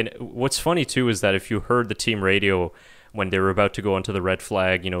mistake. And what's funny too is that if you heard the team radio when they were about to go onto the red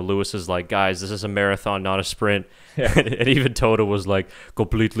flag, Lewis is like, guys, this is a marathon, not a sprint. Yeah. and even Toto was like,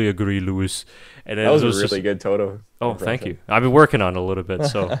 completely agree, Lewis. And that was a really good Toto. Oh, thank you. I've been working on it a little bit,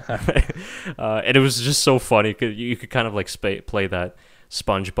 so. And it was just so funny, because you could kind of like play that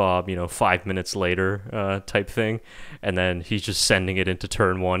SpongeBob, 5 minutes later type thing, and then he's just sending it into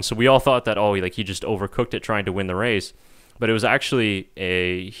turn one. So we all thought that, he just overcooked it trying to win the race. But it was actually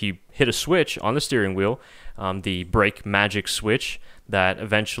he hit a switch on the steering wheel, the brake magic switch, that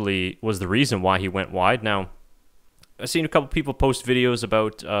eventually was the reason why he went wide. Now, I've seen a couple people post videos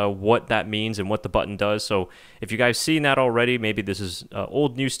about what that means and what the button does. So if you guys seen that already, maybe this is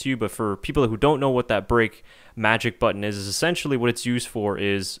old news to you. But for people who don't know what that brake magic button is essentially what it's used for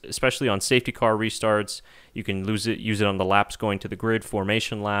is, especially on safety car restarts, you can use it on the laps going to the grid,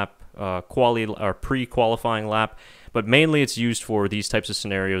 formation lap, pre-qualifying lap. But mainly it's used for these types of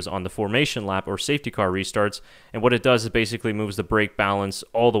scenarios on the formation lap or safety car restarts. And what it does is basically moves the brake balance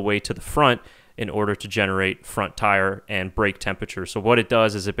all the way to the front in order to generate front tire and brake temperature. So what it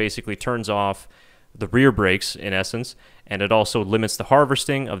does is it basically turns off the rear brakes in essence, and it also limits the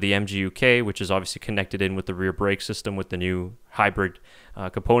harvesting of the MGUK, which is obviously connected in with the rear brake system with the new hybrid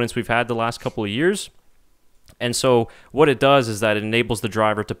components we've had the last couple of years. And so what it does is that it enables the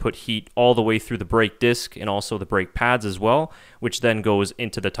driver to put heat all the way through the brake disc and also the brake pads as well, which then goes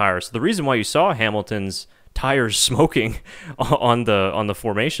into the tires. So the reason why you saw Hamilton's tires smoking on the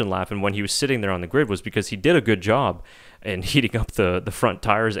formation lap and when he was sitting there on the grid was because he did a good job in heating up the front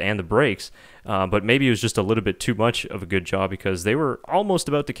tires and the brakes, but maybe it was just a little bit too much of a good job because they were almost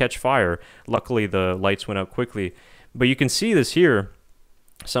about to catch fire. Luckily, the lights went out quickly. But you can see this here.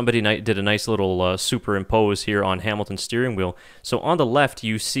 Somebody did a nice little superimpose here on Hamilton's steering wheel. So on the left,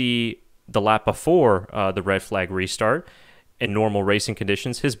 you see the lap before the red flag restart. In normal racing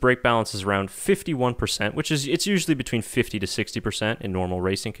conditions, his brake balance is around 51%, which is it's usually between 50 to 60% in normal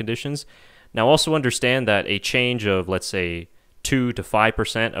racing conditions. Now, also understand that a change of, let's say, 2 to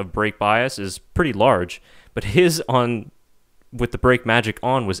 5% of brake bias is pretty large, but his with the brake magic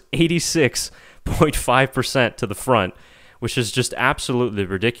on was 86.5% to the front, which is just absolutely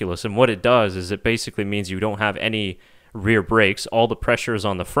ridiculous. And what it does is it basically means you don't have any rear brakes. All the pressure is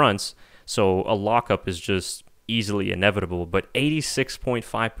on the fronts, so a lockup is just easily inevitable. But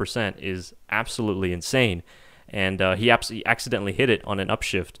 86.5% is absolutely insane. And he accidentally hit it on an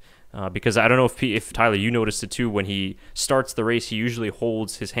upshift. Because I don't know if Tyler, you noticed it too, when he starts the race, he usually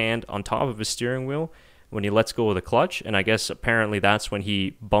holds his hand on top of his steering wheel when he lets go of the clutch. And I guess apparently that's when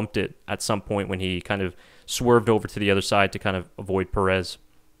he bumped it at some point when he kind of swerved over to the other side to kind of avoid Perez.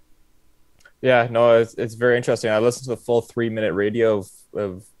 Yeah, no, it's very interesting. I listened to the full 3-minute radio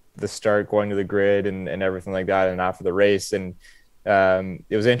of the start, going to the grid and everything like that, and after the race. And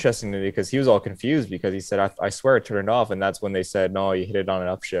it was interesting to me because he was all confused because he said, I swear it turned off. And that's when they said, no, you hit it on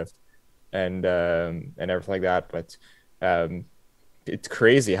an upshift and everything like that. But it's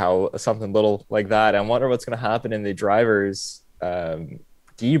crazy how something little like that. I wonder what's going to happen in the drivers'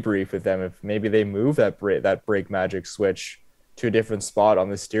 debrief with them if maybe they move that brake magic switch to a different spot on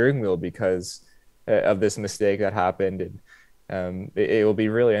the steering wheel because of this mistake that happened. And it will be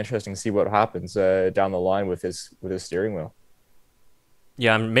really interesting to see what happens down the line with his steering wheel.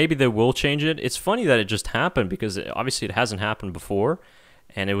 Yeah, maybe they will change it. It's funny that it just happened because obviously it hasn't happened before,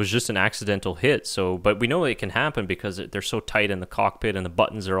 and it was just an accidental hit. So, but we know it can happen because they're so tight in the cockpit and the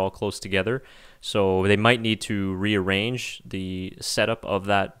buttons are all close together. So they might need to rearrange the setup of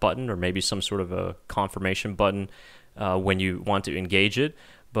that button, or maybe some sort of a confirmation button when you want to engage it.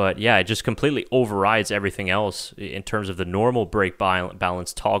 But yeah, it just completely overrides everything else in terms of the normal brake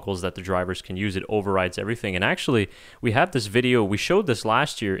balance toggles that the drivers can use. It overrides everything. And actually, we have this video. We showed this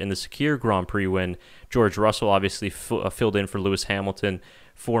last year in the Sakir Grand Prix when George Russell obviously filled in for Lewis Hamilton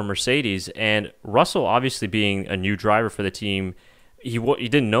for Mercedes. And Russell, obviously being a new driver for the team, he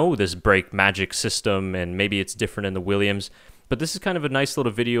didn't know this brake magic system, and maybe it's different in the Williams. But this is kind of a nice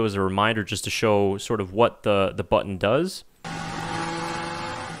little video as a reminder just to show sort of what the button does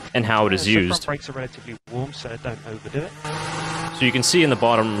and how it is used. Front brakes are relatively warm, so don't overdo it. So you can see in the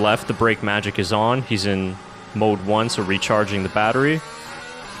bottom left, the brake magic is on. He's in mode 1, so recharging the battery.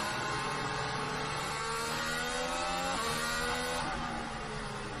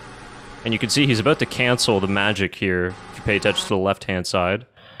 And you can see he's about to cancel the magic here, if you pay attention to the left-hand side.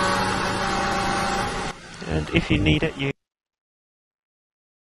 And if you need it, you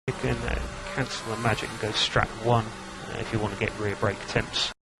close where magic and go strap 1 if you want to get rear brake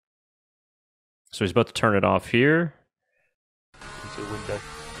temps. So he's about to turn it off here. Into a window.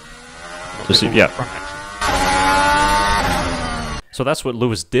 So see, yeah. So that's what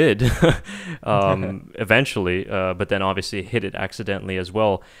Lewis did eventually, but then obviously hit it accidentally as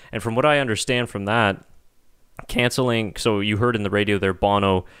well. And from what I understand from that, canceling, so you heard in the radio there,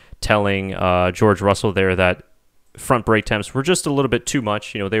 Bono telling George Russell there that front brake temps were just a little bit too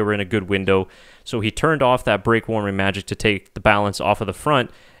much. You know, they were in a good window. So he turned off that brake warming magic to take the balance off of the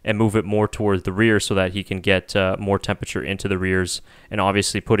front and move it more towards the rear so that he can get more temperature into the rears. And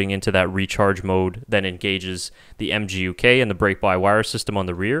obviously putting into that recharge mode then engages the MGUK and the brake-by-wire system on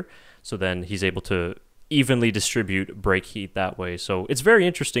the rear. So then he's able to evenly distribute brake heat that way. So it's very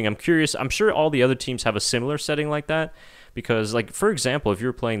interesting. I'm curious. I'm sure all the other teams have a similar setting like that. Because, like, for example, if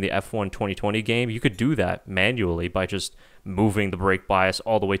you're playing the F1 2020 game, you could do that manually by just moving the brake bias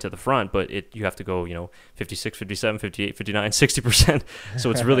all the way to the front, but you have to go, you know, 56, 57, 58, 59, 60%. So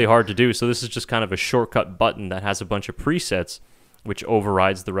it's really hard to do. So this is just kind of a shortcut button that has a bunch of presets, which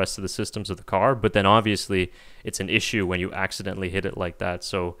overrides the rest of the systems of the car. But then obviously it's an issue when you accidentally hit it like that.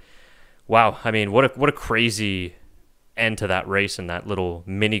 So, wow, I mean, what a crazy end to that race and that little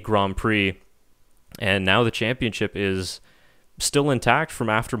mini Grand Prix. And now the championship is still intact from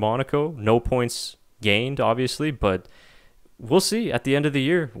after Monaco. No points gained, obviously, but we'll see at the end of the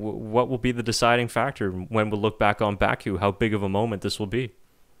year what will be the deciding factor when we'll look back on Baku, how big of a moment this will be.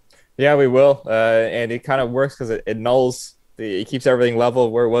 Yeah, we will. And it kind of works because it nulls, it keeps everything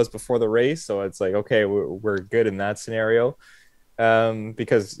level where it was before the race. So it's like, okay, we're good in that scenario.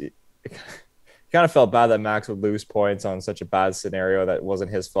 Because it kind of felt bad that Max would lose points on such a bad scenario that wasn't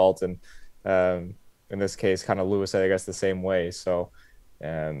his fault. And in this case, kind of Lewis, I guess, the same way. So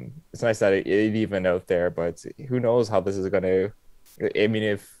it's nice that it evened out there, but who knows how this is going to, I mean,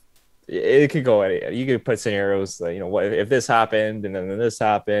 if it could go, you could put scenarios that, you know, what if this happened and then this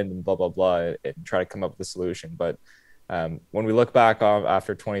happened and blah, blah, blah, and try to come up with a solution. But when we look back on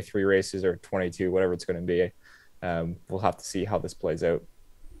after 23 races or 22, whatever it's going to be, we'll have to see how this plays out.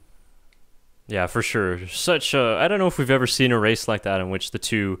 Yeah, for sure. Such a, I don't know if we've ever seen a race like that in which the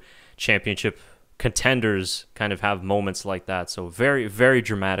two championship contenders kind of have moments like that. So very, very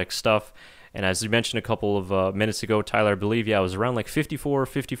dramatic stuff. And as you mentioned a couple of minutes ago, Tyler, I believe, yeah, it was around like 54,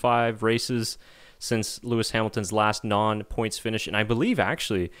 55 races since Lewis Hamilton's last non-points finish. And I believe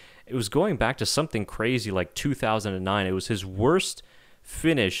actually it was going back to something crazy like 2009. It was his worst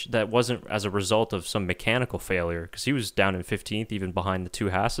finish that wasn't as a result of some mechanical failure, because he was down in 15th, even behind the two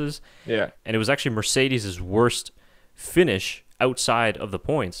Haases. Yeah. And it was actually Mercedes' worst finish outside of the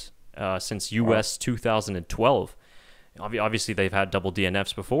points since US 2012. Obviously, they've had double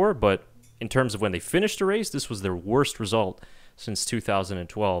DNFs before, but in terms of when they finished a race, this was their worst result since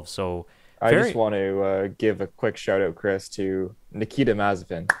 2012. So I just want to give a quick shout out, Chris, to Nikita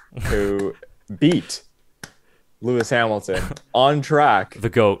Mazepin, who beat Lewis Hamilton on track, the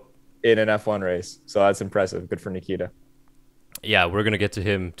GOAT, in an F1 race. So that's impressive. Good for Nikita. Yeah, we're going to get to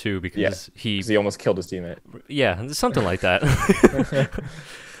him too, because he almost killed his teammate. Yeah, something like that.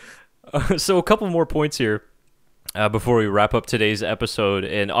 So a couple more points here before we wrap up today's episode.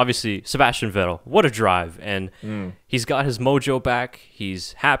 And obviously, Sebastian Vettel, what a drive. And he's got his mojo back.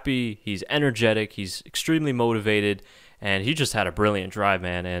 He's happy. He's energetic. He's extremely motivated. And he just had a brilliant drive,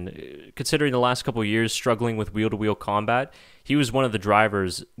 man. And considering the last couple of years struggling with wheel-to-wheel combat, he was one of the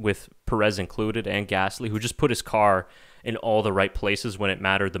drivers, with Perez included and Gasly, who just put his car in all the right places when it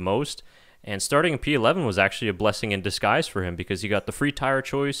mattered the most. And starting in P11 was actually a blessing in disguise for him, because he got the free tire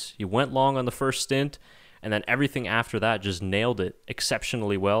choice, he went long on the first stint, and then everything after that just nailed it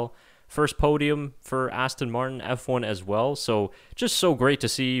exceptionally well. First podium for Aston Martin F1 as well. So just so great to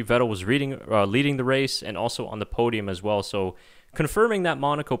see Vettel was leading the race and also on the podium as well. So confirming that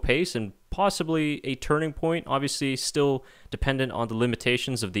Monaco pace and possibly a turning point, obviously still dependent on the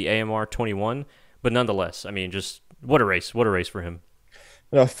limitations of the AMR 21. But nonetheless, I mean, just what a race for him.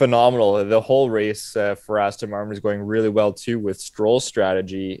 No, phenomenal. The whole race for Aston Martin was going really well too, with Stroll's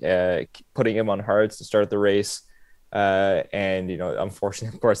strategy, putting him on hards to start the race. And, you know,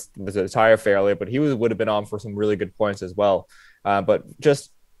 unfortunately, of course, there's a tire failure, but he would have been on for some really good points as well. But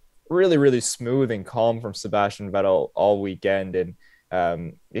just really, really smooth and calm from Sebastian Vettel all weekend. And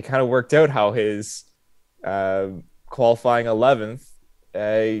it kind of worked out how his qualifying 11th,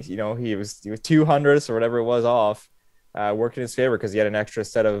 you know, he was 200ths or whatever it was off, worked in his favor, because he had an extra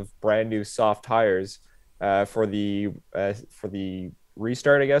set of brand new soft tires for the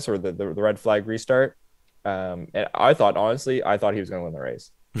restart, I guess, or the red flag restart. And I thought he was going to win the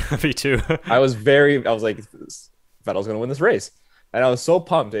race. Me too. I was like, Vettel's going to win this race. and I was so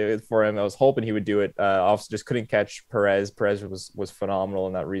pumped for him. I was hoping he would do it. Obviously, just couldn't catch Perez. Perez was phenomenal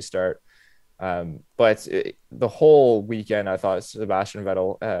in that restart. But the whole weekend, I thought Sebastian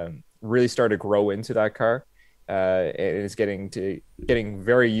Vettel really started to grow into that car. And is getting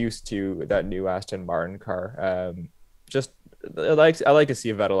very used to that new Aston Martin car. Just I like to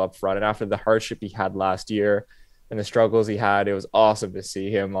see Vettel up front, and after the hardship he had last year and the struggles he had, it was awesome to see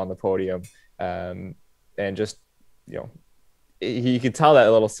him on the podium. And just he could tell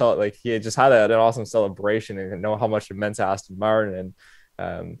that like he had just had an awesome celebration and know how much it meant to Aston Martin,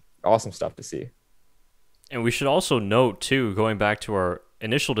 and awesome stuff to see. And we should also note too, going back to our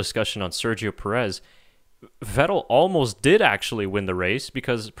initial discussion on Sergio Perez, Vettel almost did actually win the race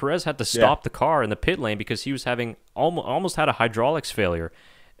because Perez had to stop the car in the pit lane because he was having almost had a hydraulics failure.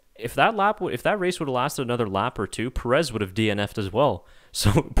 If that race would have lasted another lap or two, Perez would have DNF'd as well.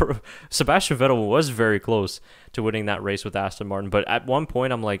 So Sebastian Vettel was very close to winning that race with Aston Martin. But at one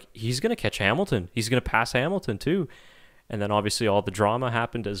point, I'm like, he's going to catch Hamilton. He's going to pass Hamilton too. And then obviously all the drama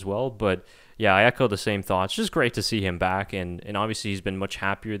happened as well. But yeah, I echo the same thoughts. Just great to see him back. And obviously he's been much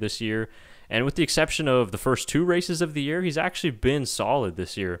happier this year. And with the exception of the first 2 races of the year, he's actually been solid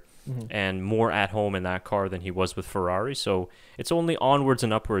this year and more at home in that car than he was with Ferrari. So it's only onwards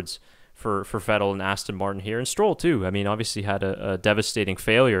and upwards for Vettel and Aston Martin here. And Stroll too. I mean, obviously had a devastating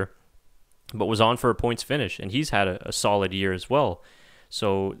failure, but was on for a points finish. And he's had a solid year as well.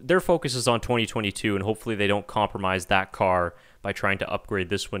 So their focus is on 2022, and hopefully they don't compromise that car by trying to upgrade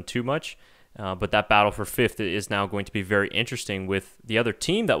this one too much. But that battle for 5th is now going to be very interesting with the other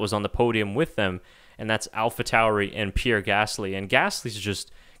team that was on the podium with them, and that's AlphaTauri and Pierre Gasly. And Gasly's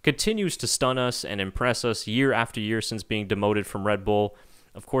just continues to stun us and impress us year after year since being demoted from Red Bull.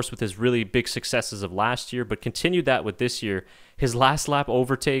 Of course, with his really big successes of last year, but continued that with this year. His last lap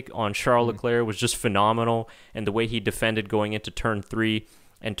overtake on Charles Leclerc was just phenomenal, and the way he defended going into turn 3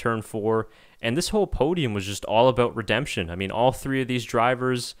 and turn 4. And this whole podium was just all about redemption. I mean, all 3 of these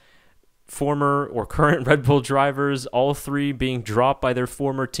drivers, former or current Red Bull drivers, all 3 being dropped by their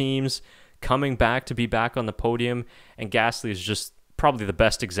former teams, coming back to be back on the podium. And Gasly is just probably the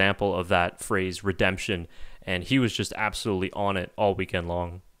best example of that phrase, redemption. And he was just absolutely on it all weekend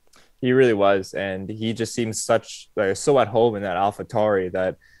long. He really was, and he just seems so at home in that AlphaTauri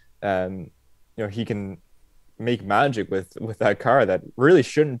that he can make magic with that car that really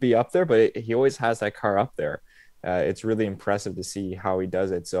shouldn't be up there, but he always has that car up there. It's really impressive to see how he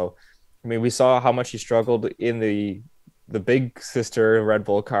does it. So, I mean, we saw how much he struggled in the big sister Red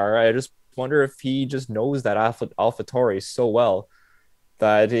Bull car. I just wonder if he just knows that AlphaTauri so well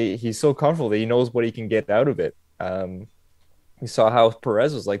that he's so comfortable that he knows what he can get out of it. We saw how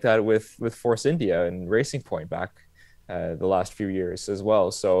Perez was like that with Force India and Racing Point back the last few years as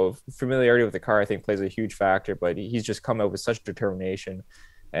well. So familiarity with the car, I think, plays a huge factor, but he's just come out with such determination,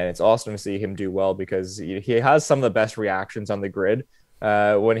 and it's awesome to see him do well because he has some of the best reactions on the grid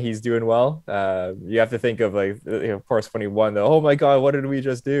when he's doing well. You have to think of, like, of course, when he won the, oh my God, what did we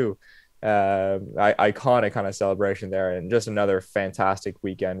just do? Iconic kind of celebration there, and just another fantastic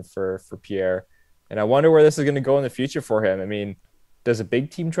weekend for Pierre. And I wonder where this is going to go in the future for him. I mean, does a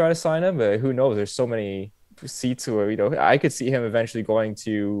big team try to sign him? Who knows? There's so many seats where, I could see him eventually going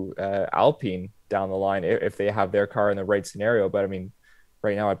to Alpine down the line if they have their car in the right scenario. But I mean,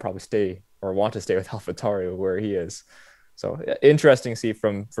 right now I'd probably want to stay with AlphaTauri where he is. So interesting to see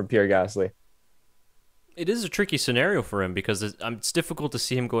from Pierre Gasly. It is a tricky scenario for him because it's difficult to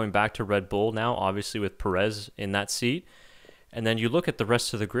see him going back to Red Bull now, obviously with Perez in that seat. And then you look at the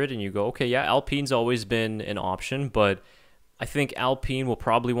rest of the grid and you go, okay, yeah, Alpine's always been an option, but I think Alpine will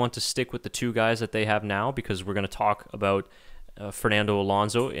probably want to stick with the 2 guys that they have now, because we're going to talk about Fernando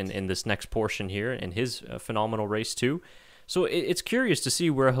Alonso in this next portion here and his phenomenal race too. So it's curious to see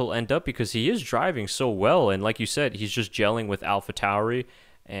where he'll end up because he is driving so well. And like you said, he's just gelling with AlphaTauri,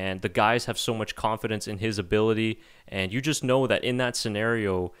 and the guys have so much confidence in his ability. And you just know that in that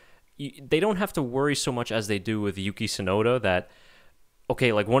scenario, they don't have to worry so much as they do with Yuki Tsunoda that,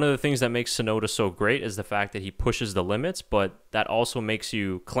 okay, like one of the things that makes Tsunoda so great is the fact that he pushes the limits, but that also makes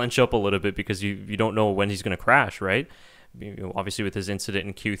you clench up a little bit because you don't know when he's going to crash, right? Obviously with his incident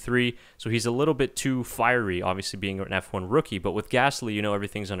in Q3, so he's a little bit too fiery, obviously being an F1 rookie, but with Gasly,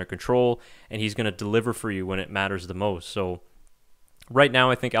 everything's under control, and he's going to deliver for you when it matters the most. So right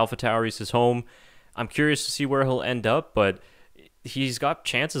now, I think AlphaTauri's his home. I'm curious to see where he'll end up, but he's got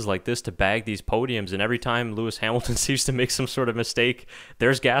chances like this to bag these podiums, and every time Lewis Hamilton seems to make some sort of mistake,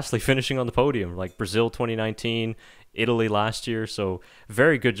 there's Gasly finishing on the podium, like Brazil 2019, Italy last year. So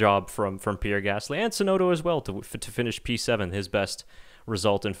very good job from Pierre Gasly and Tsunoda as well to finish P7, his best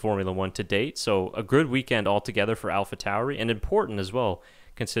result in Formula One to date. So a good weekend altogether for AlphaTauri, and important as well,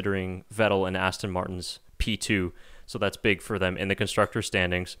 considering Vettel and Aston Martin's P2. So that's big for them in the constructor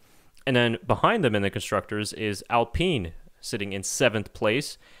standings. And then behind them in the constructors is Alpine, sitting in 7th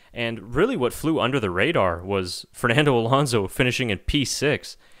place. And really what flew under the radar was Fernando Alonso finishing in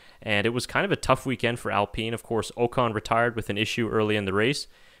P6. And it was kind of a tough weekend for Alpine. Of course, Ocon retired with an issue early in the race,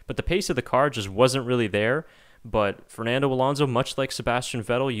 but the pace of the car just wasn't really there. But Fernando Alonso, much like Sebastian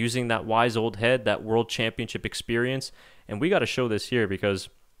Vettel, using that wise old head, that world championship experience. And we got to show this here because,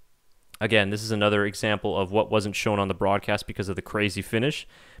 again, this is another example of what wasn't shown on the broadcast because of the crazy finish.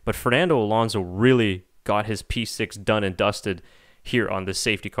 But Fernando Alonso really got his P6 done and dusted here on the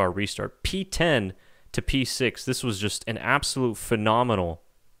safety car restart. P10 to P6. This was just an absolute phenomenal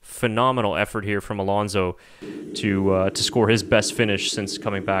effort here from Alonso to score his best finish since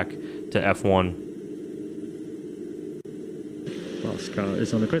coming back to F1. Last car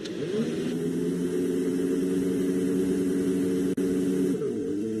is on the grid.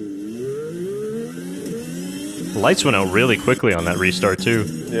 The lights went out really quickly on that restart too.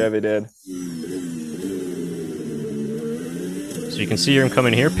 Yeah, they did. So you can see him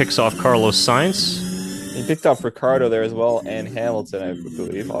coming here, picks off Carlos Sainz. He picked off Ricardo there as well, and Hamilton, I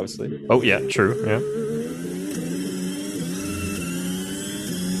believe, obviously. Oh yeah, true, yeah.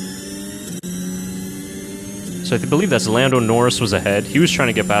 So I believe that's Lando Norris was ahead. He was trying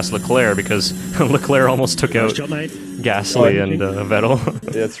to get past Leclerc because Leclerc almost took out Gasly and Vettel.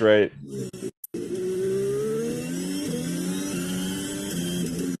 That's right.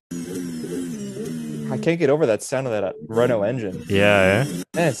 I can't get over that sound of that Renault engine. Yeah.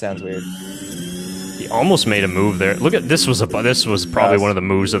 It sounds weird. He almost made a move there. Look at this was probably one of the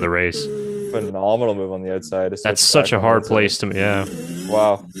moves of the race. Phenomenal move on the outside. That's such a hard place to yeah.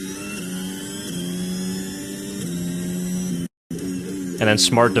 Wow. And then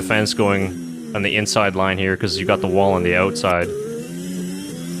smart defense going on the inside line here because you got the wall on the outside.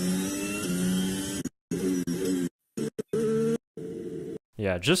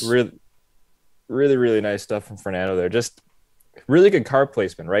 Yeah, just really nice stuff from Fernando there. Just really good car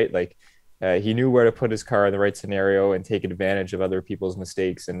placement, right? Like he knew where to put his car in the right scenario and take advantage of other people's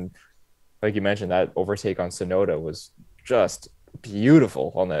mistakes. And like you mentioned, that overtake on Tsunoda was just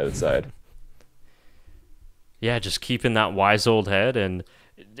beautiful on the outside. Yeah, just keeping that wise old head, and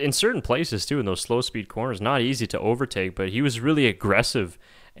in certain places too, in those slow speed corners, not easy to overtake, but he was really aggressive,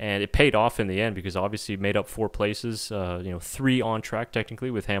 and it paid off in the end because obviously he made up 4 places, 3 on track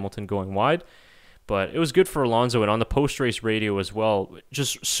technically with Hamilton going wide. But it was good for Alonso, and on the post-race radio as well,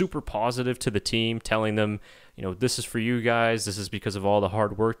 just super positive to the team, telling them, this is for you guys, this is because of all the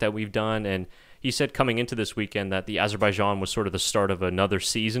hard work that we've done. And he said coming into this weekend that the Azerbaijan was sort of the start of another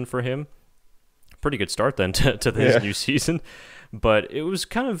season for him. Pretty good start then to this new season. But it was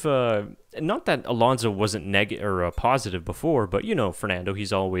kind of, not that Alonso wasn't negative or positive before, but Fernando,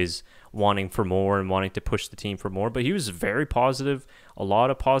 he's always wanting for more and wanting to push the team for more. But he was very positive, a lot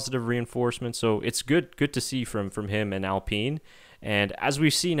of positive reinforcement. So it's good to see from him and Alpine. And as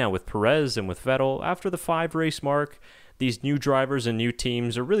we see now with Perez and with Vettel, after the 5 race mark, these new drivers and new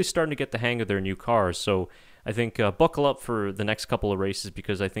teams are really starting to get the hang of their new cars. So I think buckle up for the next couple of races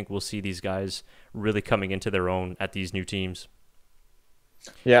because I think we'll see these guys really coming into their own at these new teams.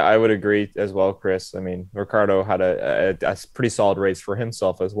 Yeah, I would agree as well, Chris. I mean, Ricardo had a pretty solid race for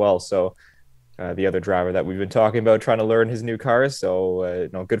himself as well. So the other driver that we've been talking about trying to learn his new cars. So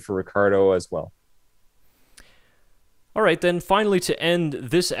good for Ricardo as well. All right, then finally to end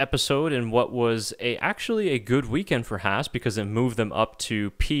this episode in what was actually a good weekend for Haas because it moved them up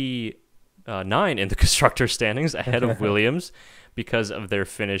to P9 in the constructor standings ahead of Williams because of their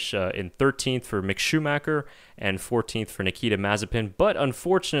finish in 13th for Mick Schumacher and 14th for Nikita Mazepin. But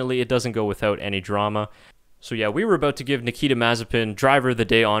unfortunately, it doesn't go without any drama. So yeah, we were about to give Nikita Mazepin Driver of the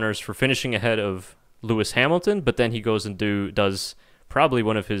Day honors for finishing ahead of Lewis Hamilton, but then he goes and does probably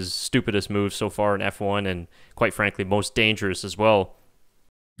one of his stupidest moves so far in F1 and quite frankly most dangerous as well.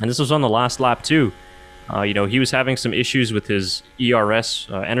 And this was on the last lap too. He was having some issues with his ERS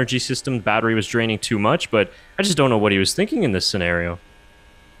energy system. The battery was draining too much, but I just don't know what he was thinking in this scenario.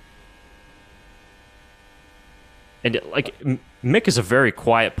 And Mick is a very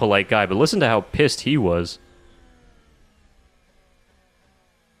quiet, polite guy, but listen to how pissed he was.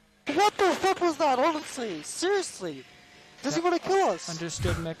 What the fuck was that, honestly? Seriously? Does he want to kill us?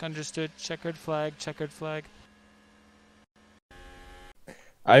 Understood, Mick, understood. Checkered flag, checkered flag.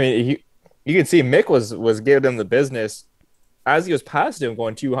 I mean, you can see Mick was giving him the business as he was past him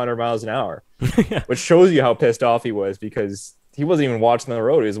going 200 miles an hour, Yeah. which shows you how pissed off he was because he wasn't even watching the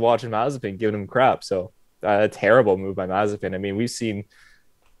road. He was watching Mazepin giving him crap. So a terrible move by Mazepin. I mean, we've seen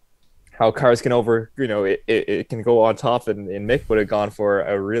how cars can it can go on top, and Mick would have gone for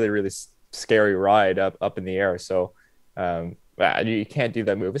a really, really scary ride up in the air. So you can't do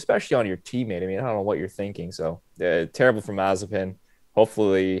that move, especially on your teammate. I mean, I don't know what you're thinking. So terrible for Mazepin.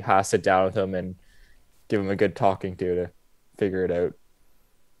 Hopefully Haas sit down with him and give him a good talking to figure it out.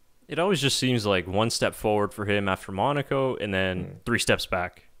 It always just seems like one step forward for him after Monaco and then 3 steps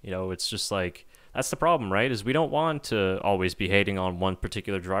back. It's just like, that's the problem, right? Is we don't want to always be hating on one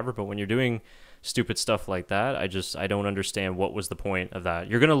particular driver, but when you're doing stupid stuff like that, I don't understand what was the point of that.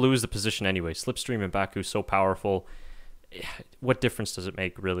 You're going to lose the position anyway. Slipstream in Baku is so powerful. What difference does it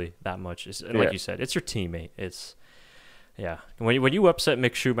make, really, that much? And like you said, it's your teammate. Yeah. When you upset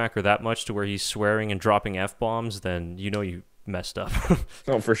Mick Schumacher that much to where he's swearing and dropping F-bombs, then you messed up.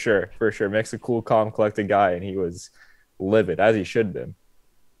 Oh, for sure. Mick's a cool, calm, collected guy, and he was livid, as he should have been.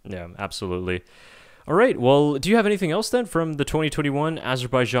 Yeah, absolutely. All right. Well, do you have anything else then from the 2021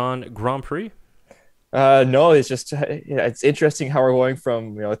 Azerbaijan Grand Prix? No, it's just it's interesting how we're going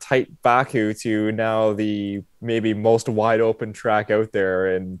from a tight Baku to now the maybe most wide open track out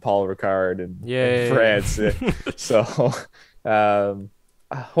there in Paul Ricard and France. So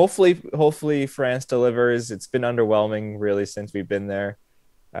hopefully France delivers. It's been underwhelming really since we've been there,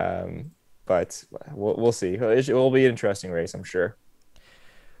 but we'll see. It will be an interesting race, I'm sure.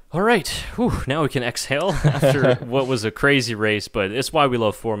 All right, whew, now we can exhale after what was a crazy race, but it's why we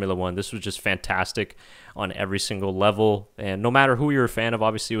love Formula One. This was just fantastic on every single level, and no matter who you're a fan of,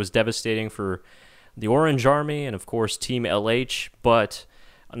 obviously it was devastating for the Orange Army and, of course, Team LH, but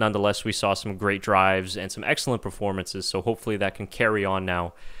nonetheless, we saw some great drives and some excellent performances, so hopefully that can carry on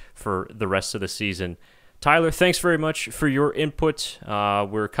now for the rest of the season. Tyler, thanks very much for your input.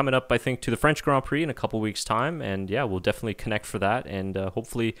 We're coming up, I think, to the French Grand Prix in a couple weeks' time, and yeah, we'll definitely connect for that and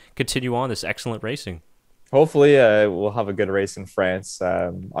hopefully continue on this excellent racing. Hopefully, we'll have a good race in France.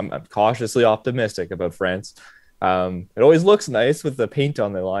 I'm cautiously optimistic about France. It always looks nice with the paint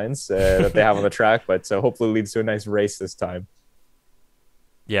on the lines that they have on the track, but hopefully it leads to a nice race this time.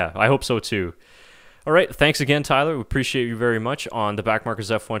 Yeah, I hope so too. All right, thanks again, Tyler. We appreciate you very much on the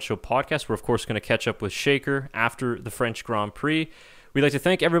BackMarkers F1 Show podcast. We're, of course, going to catch up with Shaker after the French Grand Prix. We'd like to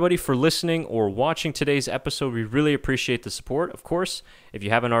thank everybody for listening or watching today's episode. We really appreciate the support. Of course, if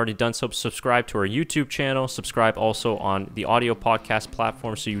you haven't already done so, subscribe to our YouTube channel. Subscribe also on the audio podcast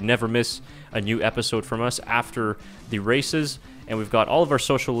platform so you never miss a new episode from us after the races. And we've got all of our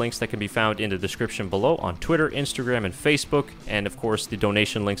social links that can be found in the description below on Twitter, Instagram, and Facebook. And, of course, the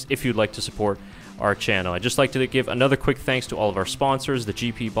donation links if you'd like to support our channel. I'd just like to give another quick thanks to all of our sponsors, the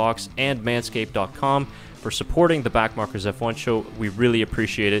GP Box and Manscaped.com, for supporting the BackMarkers F1 Show. We really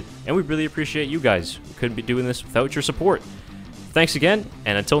appreciate it, and we really appreciate you guys. We couldn't be doing this without your support. Thanks again,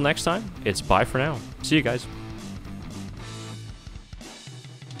 and until next time, it's bye for now. See you guys.